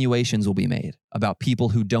 insinuations will be made about people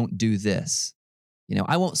who don't do this.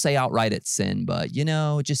 I won't say outright it's sin, but,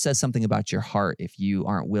 it just says something about your heart if you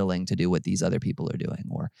aren't willing to do what these other people are doing.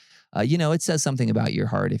 Or, it says something about your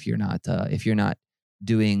heart if you're not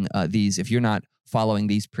doing if you're not following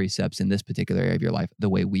these precepts in this particular area of your life the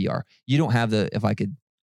way we are. You don't have if I could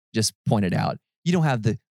just point it out, you don't have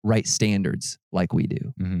the right standards like we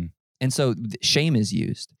do. Mm-hmm. And so shame is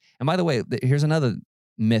used. And by the way, here's another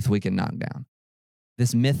myth we can knock down.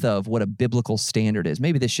 This myth of what a biblical standard is.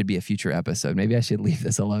 Maybe this should be a future episode. Maybe I should leave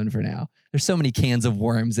this alone for now. There's so many cans of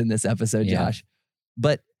worms in this episode, Josh.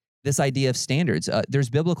 But this idea of standards, there's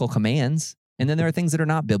biblical commands, and then there are things that are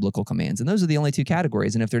not biblical commands. And those are the only two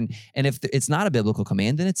categories. And if it's not a biblical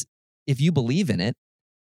command, then if you believe in it,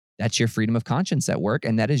 that's your freedom of conscience at work,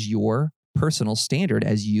 and that is your personal standard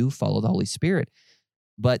as you follow the Holy Spirit.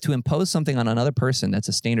 But to impose something on another person that's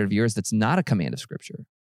a standard of yours that's not a command of Scripture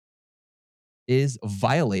is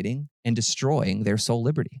violating and destroying their soul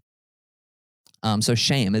liberty. So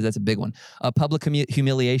shame, that's a big one. Public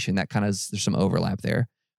humiliation, there's some overlap there.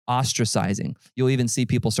 Ostracizing. You'll even see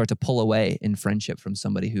people start to pull away in friendship from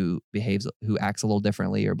somebody who acts a little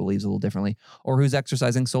differently or believes a little differently, or who's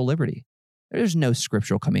exercising soul liberty. There's no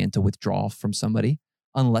scriptural command to withdraw from somebody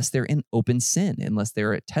unless they're in open sin, unless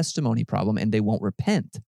they're a testimony problem and they won't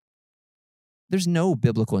repent. There's no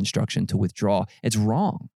biblical instruction to withdraw. It's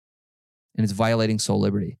wrong. And it's violating soul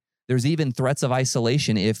liberty. There's even threats of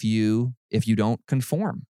isolation if you don't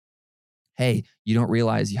conform. Hey, you don't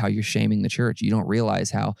realize how you're shaming the church. You don't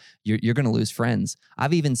realize how you're going to lose friends.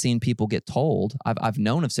 I've even seen people get told, I've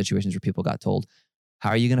known of situations where people got told,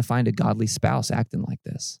 how are you going to find a godly spouse acting like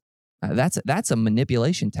this? That's a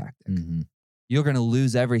manipulation tactic. Mm-hmm. You're going to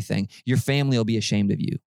lose everything. Your family will be ashamed of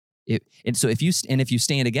you. If you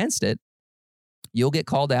stand against it, you'll get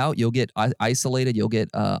called out, you'll get isolated, you'll get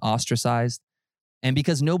ostracized. And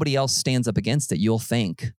because nobody else stands up against it, you'll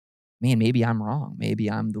think, man, maybe I'm wrong. Maybe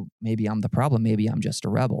I'm the problem. Maybe I'm just a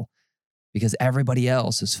rebel. because everybody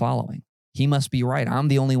else is following. He must be right. I'm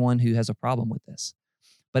the only one who has a problem with this.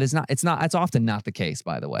 But it's often not the case,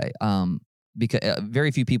 by the way. Because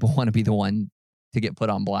very few people want to be the one to get put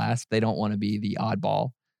on blast. They don't want to be the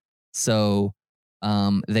oddball. So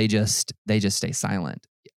they just stay silent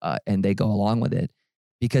and they go along with it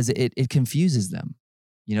because it confuses them.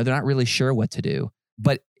 They're not really sure what to do.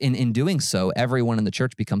 But in doing so, everyone in the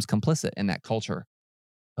church becomes complicit in that culture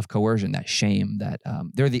of coercion, that shame, that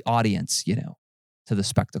they're the audience, to the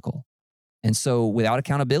spectacle. And so without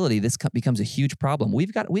accountability, this becomes a huge problem.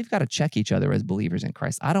 We've got to check each other as believers in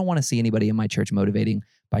Christ. I don't want to see anybody in my church motivating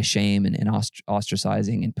by shame and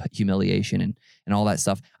ostracizing and humiliation and all that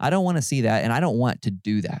stuff. I don't want to see that, and I don't want to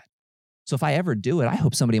do that. So if I ever do it, I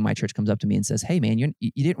hope somebody in my church comes up to me and says, hey, man, you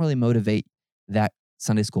didn't really motivate that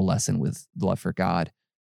Sunday school lesson with love for God.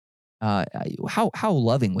 How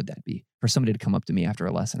loving would that be for somebody to come up to me after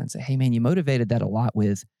a lesson and say, hey, man, you motivated that a lot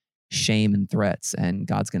with shame and threats, and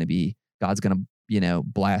God's going to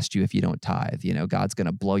blast you if you don't tithe. God's going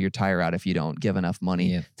to blow your tire out if you don't give enough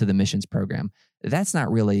money to the missions program. That's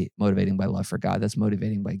not really motivating by love for God. That's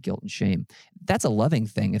motivating by guilt and shame. That's a loving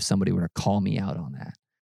thing if somebody were to call me out on that.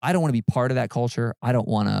 I don't want to be part of that culture. I don't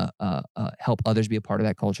want to help others be a part of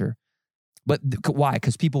that culture. But why?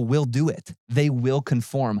 Because people will do it. They will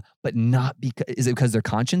conform, but not because. Is it because their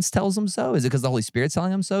conscience tells them so? Is it because the Holy Spirit's telling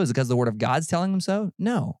them so? Is it because the Word of God's telling them so?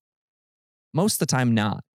 No. Most of the time,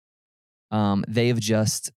 not. They've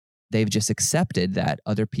just accepted that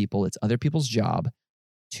it's other people's job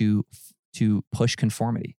to push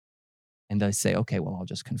conformity, and they say, okay, well, I'll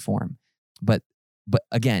just conform. But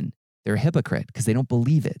again, they're a hypocrite because they don't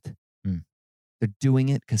believe it. They're doing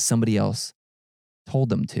it because somebody else told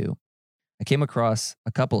them to. I came across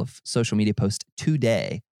a couple of social media posts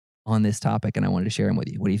today on this topic, and I wanted to share them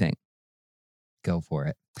with you. What do you think? Go for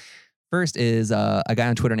it. First is a guy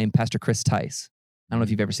on Twitter named Pastor Chris Tice. I don't know if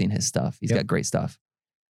you've ever seen his stuff. He's got great stuff.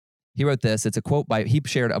 He wrote this. He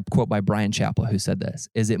shared a quote by Brian Chappell, who said this: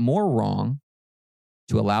 is it more wrong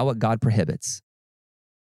to allow what God prohibits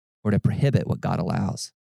or to prohibit what God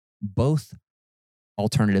allows? Both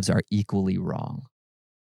alternatives are equally wrong.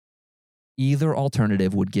 Either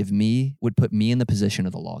alternative would put me in the position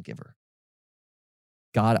of the lawgiver.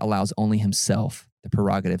 God allows only himself the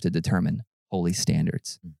prerogative to determine holy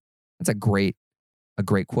standards. That's a great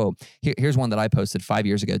quote. Here's one that I posted 5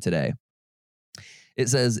 years ago today. It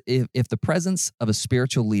says, if the presence of a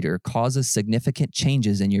spiritual leader causes significant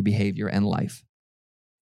changes in your behavior and life,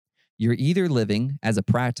 you're either living as a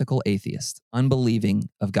practical atheist, unbelieving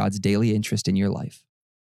of God's daily interest in your life,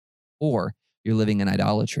 or you're living in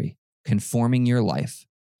idolatry, conforming your life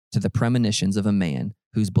to the premonitions of a man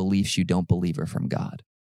whose beliefs you don't believe are from God.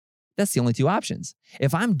 That's the only two options.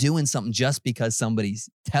 If I'm doing something just because somebody's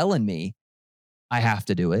telling me I have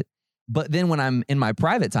to do it, but then when I'm in my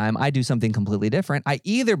private time, I do something completely different, I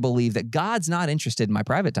either believe that God's not interested in my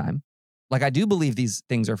private time, like I do believe these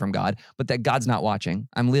things are from God, but that God's not watching.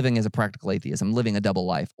 I'm living as a practical atheist. I'm living a double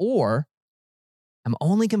life. Or I'm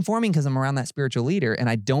only conforming because I'm around that spiritual leader and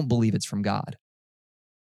I don't believe it's from God.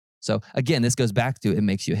 So again, this goes back to it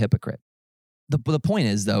makes you a hypocrite. The point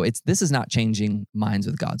is, though, this is not changing minds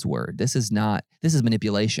with God's word. This is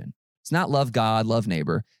manipulation. It's not love God, love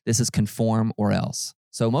neighbor. This is conform or else.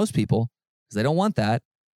 So most people, because they don't want that,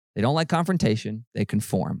 they don't like confrontation, they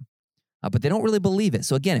conform. But they don't really believe it.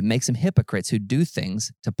 So again, it makes them hypocrites who do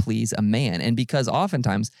things to please a man. And because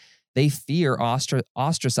oftentimes they fear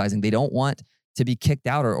ostracizing, they don't want to be kicked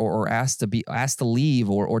out or asked to leave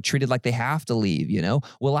or treated like they have to leave.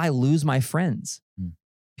 Will I lose my friends?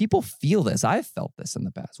 People feel this. I've felt this in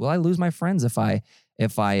the past. Will I lose my friends if I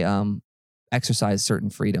exercise certain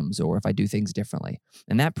freedoms or if I do things differently?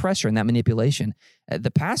 And that pressure and that manipulation,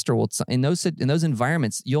 the pastor will in those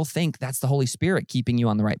environments, you'll think that's the Holy Spirit keeping you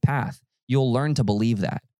on the right path. You'll learn to believe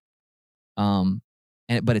that,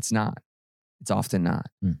 but it's not. It's often not.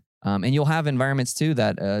 And you'll have environments too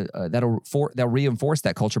that'll reinforce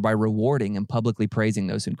that culture by rewarding and publicly praising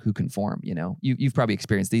those who conform. You've probably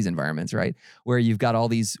experienced these environments, right? Where you've got all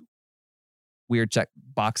these weird check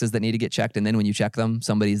boxes that need to get checked, and then when you check them,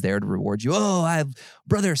 somebody's there to reward you. Oh, I have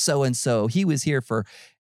brother so and so. He was here for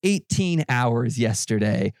 18 hours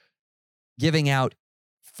yesterday, giving out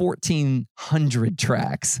 1,400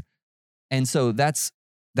 tracts, and so that's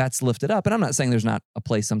lifted up. And I'm not saying there's not a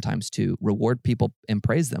place sometimes to reward people and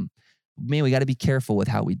praise them. Man, we got to be careful with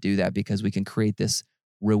how we do that because we can create this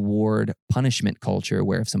reward punishment culture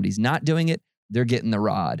where if somebody's not doing it, they're getting the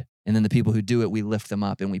rod. And then the people who do it, we lift them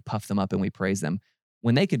up and we puff them up and we praise them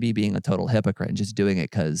when they could be being a total hypocrite and just doing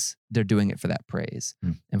it because they're doing it for that praise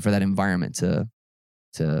and for that environment to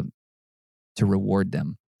reward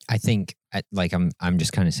them. I think I'm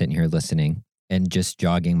just kind of sitting here listening and just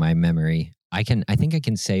jogging my memory. I think I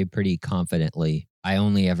can say pretty confidently, I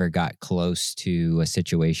only ever got close to a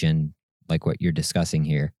situation like what you're discussing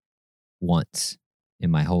here once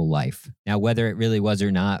in my whole life. Now, whether it really was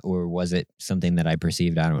or not, or was it something that I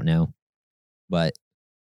perceived, I don't know. But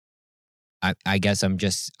I guess I'm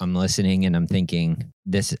listening and I'm thinking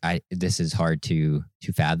this is hard to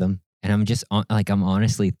fathom. And I'm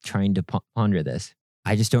honestly trying to ponder this.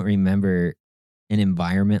 I just don't remember an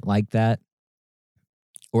environment like that.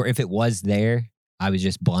 Or if it was there, I was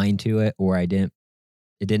just blind to it, or it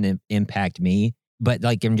didn't impact me. But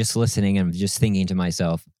like, I'm just listening and I'm just thinking to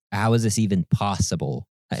myself, how is this even possible?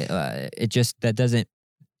 That doesn't.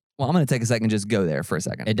 Well, I'm going to take a second and just go there for a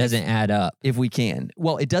second. It doesn't add up. If we can.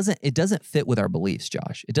 Well, it doesn't fit with our beliefs,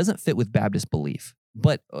 Josh. It doesn't fit with Baptist belief.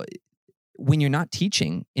 But when you're not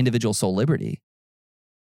teaching individual soul liberty,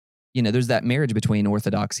 there's that marriage between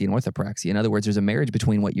orthodoxy and orthopraxy. In other words, there's a marriage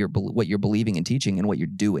between what you're believing and teaching and what you're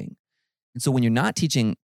doing. And so when you're not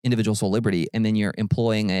teaching individual soul liberty and then you're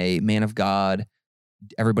employing a man of God,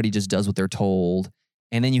 everybody just does what they're told,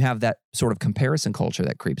 and then you have that sort of comparison culture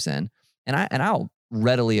that creeps in. And I'll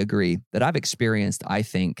readily agree that I've experienced, I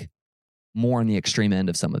think, more on the extreme end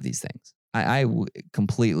of some of these things. I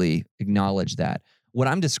completely acknowledge that. What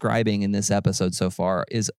I'm describing in this episode so far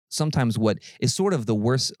is sometimes what is sort of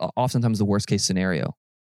oftentimes the worst case scenario,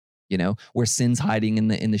 where sin's hiding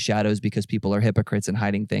in the shadows because people are hypocrites and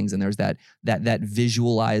hiding things. And there's that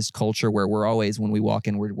visualized culture where we're always, when we walk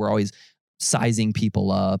in, we're always sizing people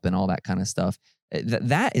up and all that kind of stuff.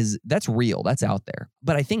 That's real. That's out there.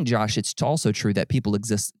 But I think, Josh, it's also true that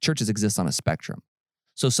churches exist on a spectrum.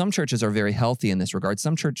 So some churches are very healthy in this regard.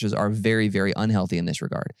 Some churches are very, very unhealthy in this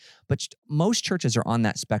regard. But most churches are on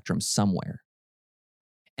that spectrum somewhere.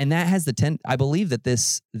 And that has I believe that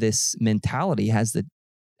this mentality has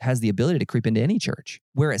the ability to creep into any church,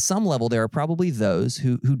 where at some level there are probably those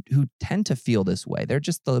who tend to feel this way. They're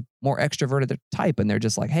just the more extroverted type, and they're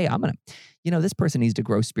just like, hey, this person needs to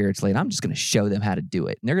grow spiritually, and I'm just going to show them how to do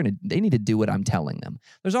it. And they need to do what I'm telling them.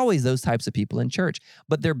 There's always those types of people in church,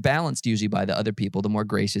 but they're balanced usually by the other people, the more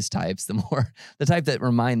gracious types, the type that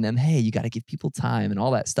remind them, hey, you got to give people time and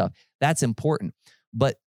all that stuff. That's important.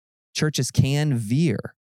 But churches can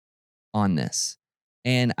veer on this.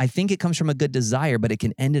 And I think it comes from a good desire, but it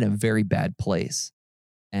can end in a very bad place.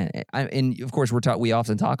 And of course, we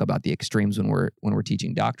often talk about the extremes when we're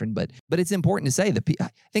teaching doctrine, but it's important to say that I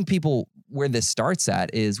think people, where this starts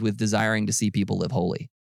at is with desiring to see people live holy,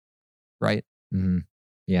 right? Mm-hmm.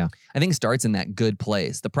 Yeah, I think it starts in that good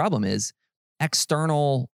place. The problem is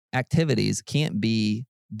external activities can't be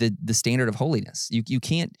the standard of holiness. You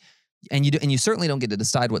can't. And you certainly don't get to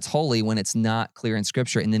decide what's holy when it's not clear in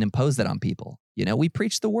Scripture and then impose that on people. We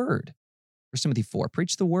preach the word. 1 Timothy 4,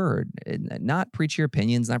 preach the word. Not preach your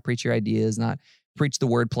opinions, not preach your ideas, not preach the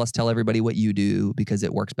word plus tell everybody what you do because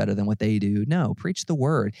it works better than what they do. No, preach the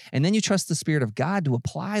word. And then you trust the Spirit of God to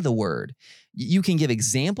apply the word. You can give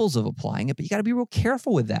examples of applying it, but you got to be real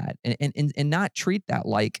careful with that and not treat that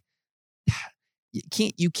like...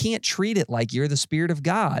 You can't treat it like you're the Spirit of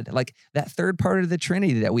God, like that third part of the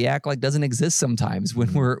Trinity that we act like doesn't exist sometimes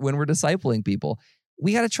when we're discipling people.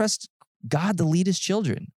 We got to trust God to lead His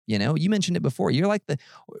children. You mentioned it before. You're like the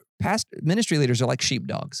past ministry leaders are like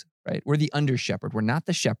sheepdogs, right? We're the under shepherd. We're not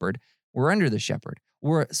the shepherd. We're under the shepherd.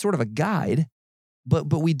 We're sort of a guide, but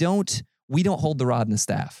we don't hold the rod and the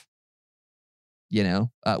staff.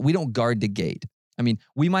 We don't guard the gate. I mean,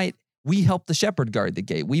 we help the shepherd guard the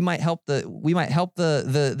gate. We might help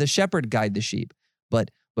the shepherd guide the sheep,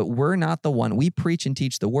 but we're not the one. We preach and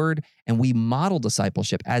teach the word, and we model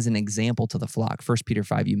discipleship as an example to the flock. 1 Peter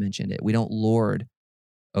 5, you mentioned it. We don't lord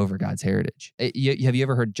over God's heritage. Have you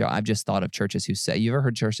ever heard? I've just thought of churches who say. You ever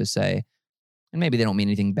heard churches say, and maybe they don't mean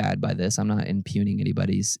anything bad by this. I'm not impugning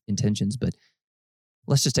anybody's intentions, but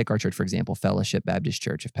let's just take our church for example, Fellowship Baptist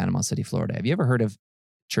Church of Panama City, Florida. Have you ever heard of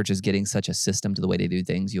churches getting such a system to the way they do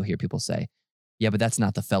things? You'll hear people say, yeah, but that's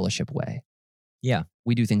not the fellowship way. Yeah.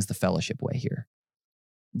 We do things the fellowship way here.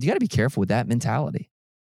 You got to be careful with that mentality.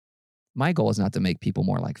 My goal is not to make people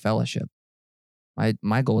more like fellowship.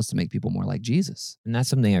 My goal is to make people more like Jesus. And that's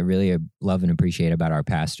something I really love and appreciate about our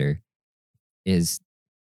pastor is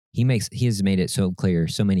he has made it so clear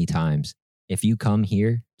so many times. If you come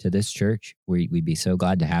here to this church, we'd be so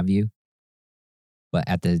glad to have you. But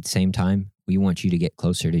at the same time, we want you to get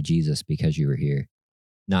closer to Jesus because you were here,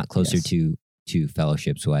 not closer to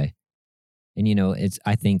fellowship's way. And,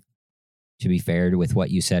 I think, to be fair with what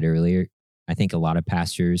you said earlier, I think a lot of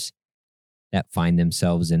pastors that find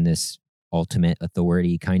themselves in this ultimate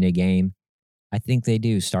authority kind of game, I think they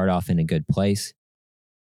do start off in a good place.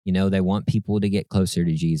 You know, they want people to get closer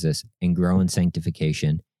to Jesus and grow in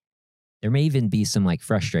sanctification. There may even be some like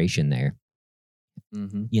frustration there.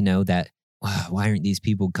 Mm-hmm. You know, that why aren't these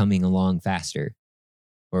people coming along faster?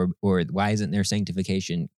 Or why isn't their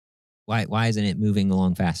sanctification? Why isn't it moving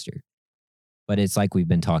along faster? But it's like we've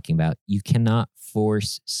been talking about. You cannot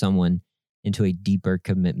force someone into a deeper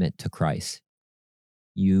commitment to Christ.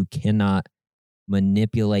 You cannot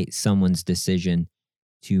manipulate someone's decision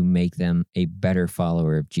to make them a better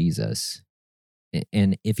follower of Jesus.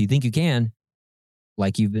 And if you think you can,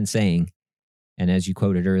 like you've been saying, and as you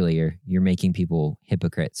quoted earlier, you're making people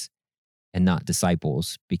hypocrites and not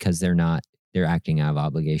disciples because they're acting out of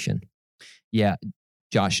obligation. Yeah,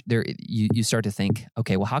 Josh, you start to think,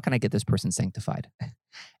 okay, well, how can I get this person sanctified?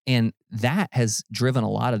 And that has driven a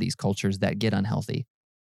lot of these cultures that get unhealthy.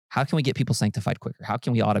 How can we get people sanctified quicker? How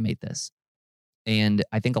can we automate this? And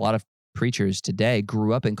I think a lot of preachers today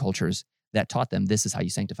grew up in cultures that taught them this is how you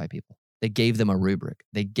sanctify people. They gave them a rubric.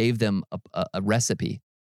 They gave them a recipe.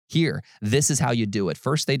 Here, this is how you do it.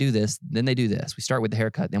 First they do this, then they do this. We start with the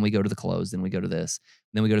haircut, then we go to the clothes, then we go to this,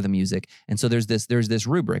 then we go to the music. And so there's this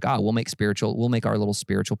rubric. We'll make our little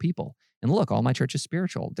spiritual people. And look, all my church is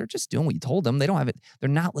spiritual. They're just doing what you told them. They don't have it. They're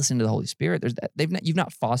not listening to the Holy Spirit. You've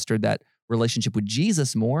not fostered that relationship with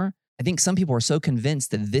Jesus more. I think some people are so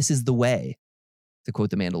convinced that this is the way, to quote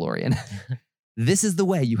The Mandalorian. This is the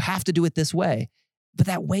way. You have to do it this way. But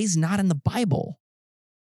that way's not in the Bible.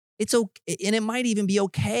 It's okay, and it might even be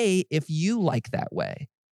okay if you like that way.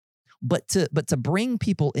 But to bring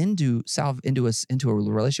people into a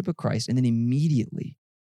relationship with Christ, and then immediately,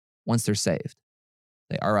 once they're saved,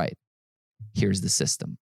 say, all right, here's the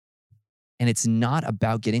system. And it's not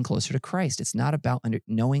about getting closer to Christ. It's not about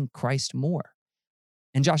knowing Christ more.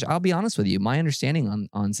 And Josh, I'll be honest with you, my understanding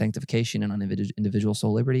on sanctification and on individual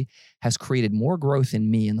soul liberty has created more growth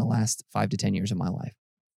in me in the last 5 to 10 years of my life,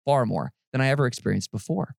 far more than I ever experienced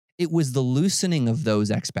before. It was the loosening of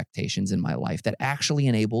those expectations in my life that actually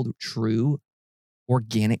enabled true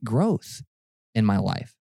organic growth in my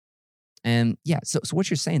life. And yeah, so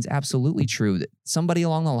what you're saying is absolutely true, that somebody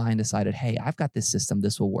along the line decided, hey, I've got this system,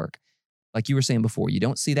 this will work. Like you were saying before, you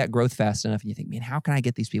don't see that growth fast enough and you think, man, how can I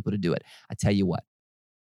get these people to do it? I tell you what,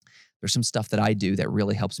 there's some stuff that I do that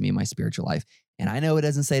really helps me in my spiritual life. And I know it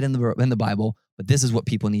doesn't say it in the Bible, but this is what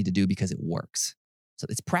people need to do because it works. So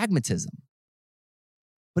it's pragmatism.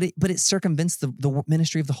 But it circumvents the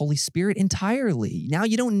ministry of the Holy Spirit entirely. Now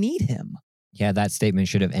you don't need him. Yeah, that statement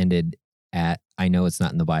should have ended at, I know it's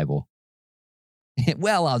not in the Bible.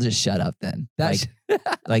 Well, I'll just shut up then.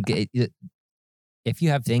 If you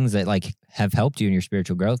have things that like have helped you in your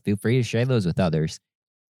spiritual growth, feel free to share those with others.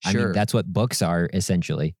 Sure. I mean, that's what books are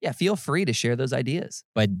essentially. Yeah, feel free to share those ideas.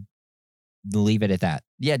 But leave it at that.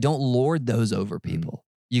 Yeah, don't lord those over people.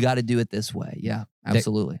 You got to do it this way. Yeah,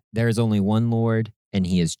 absolutely. There is only one Lord, and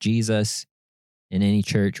he is Jesus. And any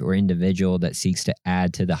church or individual that seeks to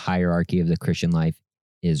add to the hierarchy of the Christian life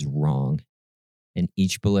is wrong. And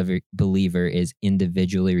each believer is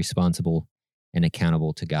individually responsible and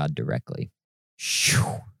accountable to God directly.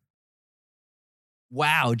 Whew.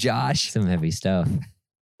 Wow, Josh. Some heavy stuff.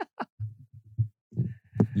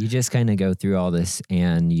 You just kind of go through all this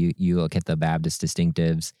and you look at the Baptist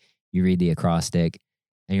distinctives, you read the acrostic,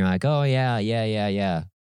 and you're like, oh, yeah.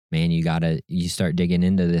 Man, you start digging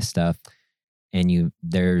into this stuff, and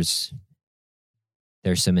there's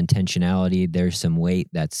some intentionality, there's some weight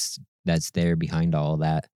that's there behind all of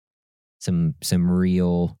that. Some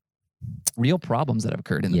real problems that have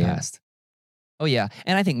occurred in the past. Oh, yeah.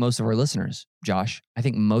 And I think most of our listeners, Josh,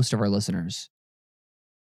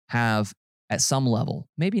 have at some level,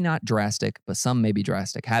 maybe not drastic, but some may be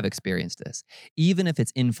drastic, have experienced this. Even if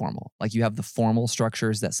it's informal, like you have the formal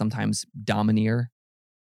structures that sometimes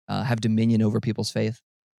have dominion over people's faith.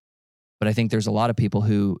 But I think there's a lot of people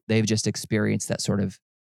who they've just experienced that sort of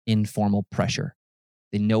informal pressure.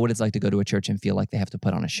 They know what it's like to go to a church and feel like they have to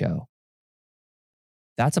put on a show.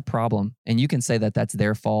 That's a problem. And you can say that that's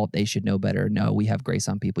their fault. They should know better. No, we have grace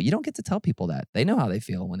on people. You don't get to tell people that. They know how they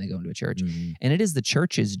feel when they go into a church. Mm-hmm. And it is the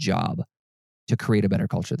church's job to create a better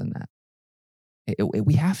culture than that.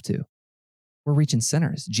 We have to. We're reaching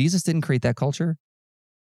sinners. Jesus didn't create that culture.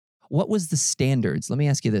 What was the standards? Let me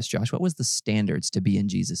ask you this, Josh. What was the standards to be in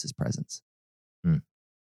Jesus' presence?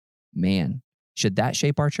 Man, should that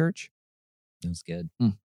shape our church? That's good.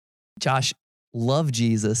 Josh, love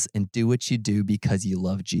Jesus and do what you do because you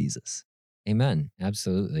love Jesus. Amen.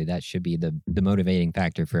 Absolutely. That should be the motivating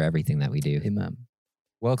factor for everything that we do. Amen.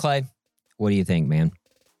 Well, Clay, what do you think, man?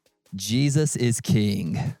 Jesus is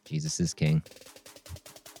king. Jesus is king.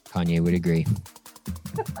 Kanye would agree.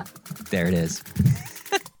 There it is.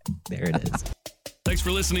 There it is. Thanks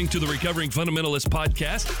for listening to the Recovering Fundamentalist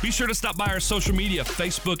podcast. Be sure to stop by our social media,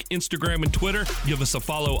 Facebook, Instagram, and Twitter. Give us a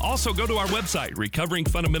follow. Also, go to our website,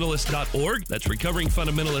 recoveringfundamentalist.org. That's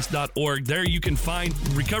recoveringfundamentalist.org. There you can find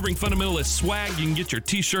Recovering Fundamentalist swag. You can get your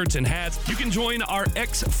t-shirts and hats. You can join our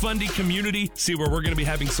ex-Fundy community, see where we're going to be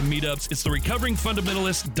having some meetups. It's the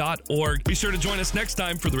recoveringfundamentalist.org. Be sure to join us next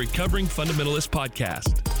time for the Recovering Fundamentalist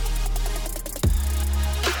podcast.